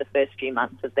by for the first few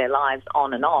months of their lives,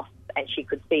 on and off, and she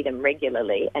could see them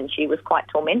regularly, and she was quite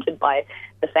tormented by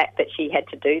the fact that she had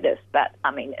to do this. But,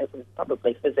 it was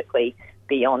probably physically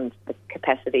beyond the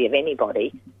capacity of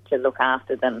anybody to look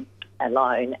after them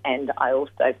alone. And I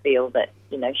also feel that,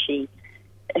 she,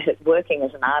 working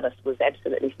as an artist was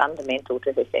absolutely fundamental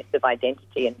to her sense of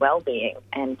identity and well-being,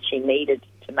 and she needed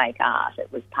to make art.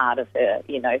 It was part of her,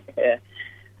 her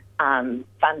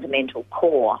fundamental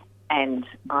core. And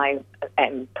I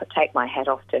take my hat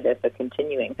off to her for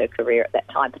continuing her career at that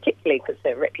time, particularly because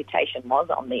her reputation was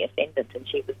on the ascendant and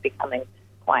she was becoming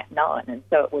quite known. And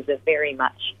so it was a very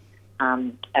much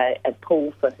a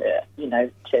pull for her,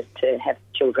 to have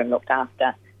children looked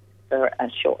after for a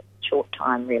short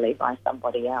time, really, by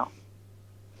somebody else.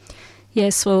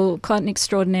 Yes, well, quite an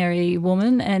extraordinary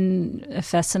woman and a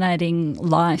fascinating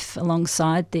life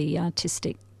alongside the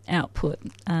artistic output,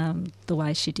 the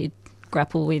way she did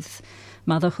grapple with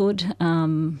motherhood,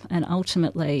 and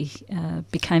ultimately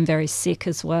became very sick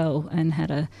as well, and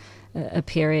had a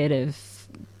period of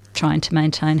trying to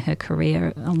maintain her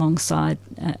career alongside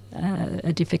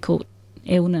a difficult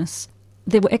illness.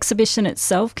 The exhibition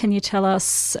itself, can you tell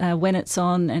us when it's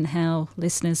on and how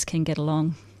listeners can get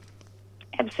along?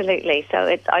 Absolutely. So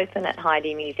it's open at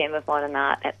Heide Museum of Modern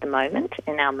Art at the moment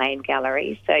in our main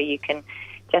gallery, so you can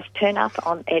just turn up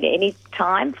at any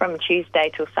time from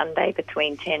Tuesday till Sunday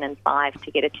between 10 and 5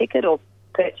 to get a ticket, or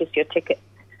purchase your ticket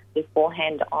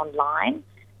beforehand online.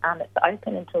 It's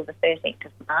open until the 13th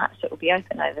of March. It will be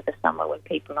open over the summer when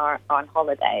people are on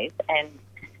holidays, and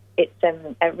it's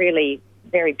a really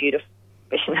very beautiful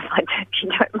exhibition, if you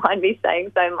don't mind me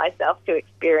saying so myself, to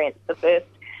experience. The first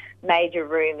major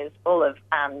room is full of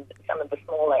some of the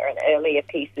smaller and earlier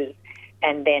pieces,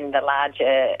 and then the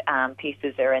larger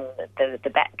pieces are in the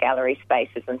back gallery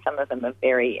spaces, and some of them are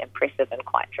very impressive and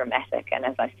quite dramatic. And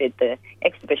as I said, the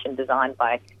exhibition designed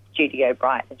by Studio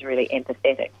Bright is really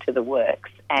empathetic to the works,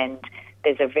 and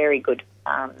there's a very good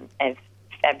and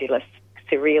fabulous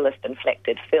surrealist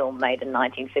inflected film made in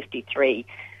 1953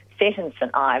 set in St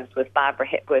Ives with Barbara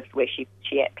Hepworth, where she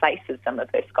places some of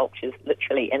her sculptures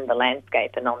literally in the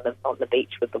landscape and on the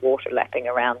beach with the water lapping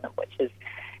around them, which is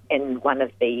in one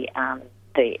of the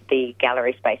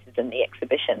gallery spaces in the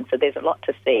exhibition. So there's a lot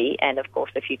to see, and of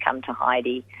course if you come to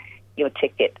Heide, your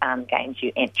ticket gains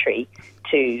you entry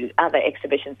to other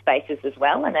exhibition spaces as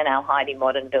well. And in our Heidi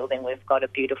Modern building, we've got a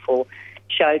beautiful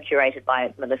show curated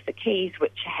by Melissa Keys,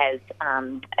 which has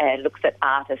looks at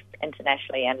artists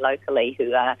internationally and locally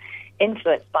who are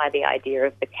influenced by the idea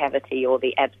of the cavity or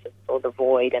the absence or the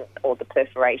void or the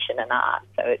perforation in art.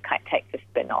 So it kind of takes a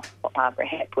spin off what Barbara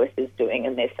Hepworth is doing,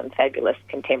 and there's some fabulous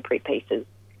contemporary pieces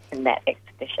in that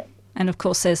exhibition. And of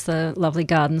course there's the lovely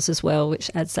gardens as well,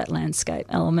 which adds that landscape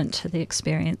element to the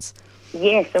experience.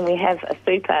 Yes, and we have a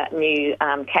super new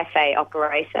cafe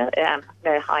operator.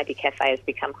 The Heidi Cafe has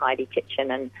become Heidi Kitchen,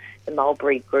 and the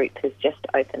Mulberry Group has just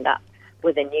opened up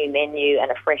with a new menu and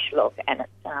a fresh look, and it's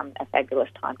a fabulous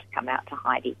time to come out to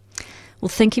Heidi. Well,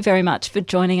 thank you very much for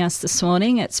joining us this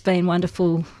morning. It's been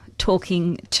wonderful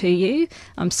talking to you.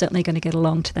 I'm certainly going to get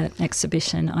along to that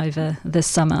exhibition over the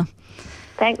summer.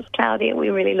 Thanks, Claudia. We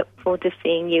really look forward to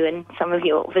seeing you and some of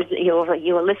your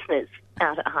listeners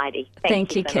out at Heidi.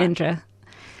 Thank you, so Kendra. Much.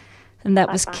 And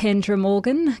that was Kendra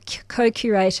Morgan,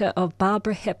 co-curator of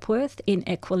Barbara Hepworth in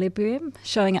Equilibrium,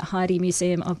 showing at Heidi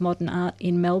Museum of Modern Art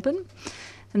in Melbourne.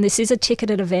 And this is a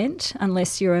ticketed event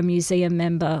unless you're a museum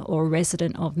member or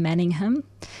resident of Manningham.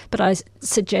 But I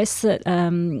suggest that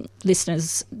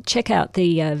listeners check out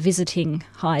the Visiting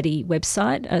Heidi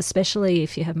website, especially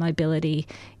if you have mobility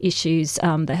issues.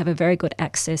 They have a very good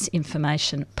access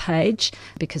information page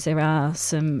because there are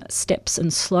some steps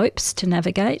and slopes to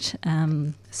navigate.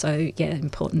 So,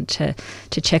 important to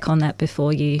check on that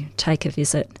before you take a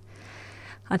visit.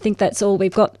 I think that's all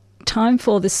we've got time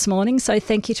for this morning, so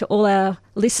thank you to all our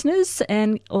listeners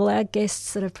and all our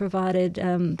guests that have provided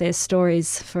their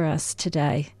stories for us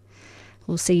today.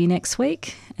 We'll see you next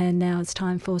week, and now it's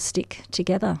time for Stick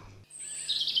Together.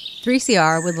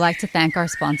 3CR would like to thank our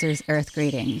sponsors, Earth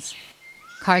Greetings,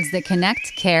 cards that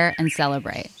connect, care, and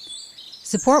celebrate.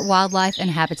 Support wildlife and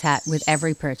habitat with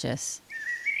every purchase.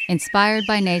 Inspired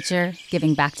by nature,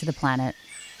 giving back to the planet.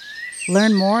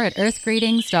 Learn more at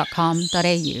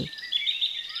earthgreetings.com.au.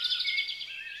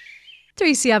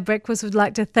 3CR Breakfast would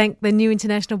like to thank the New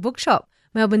International Bookshop,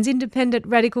 Melbourne's independent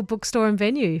radical bookstore and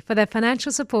venue, for their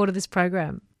financial support of this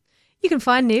program. You can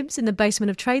find Nibs in the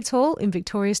basement of Trades Hall in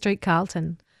Victoria Street,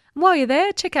 Carlton. And while you're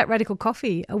there, check out Radical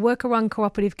Coffee, a worker-run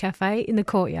cooperative cafe in the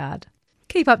courtyard.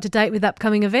 Keep up to date with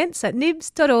upcoming events at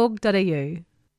nibs.org.au.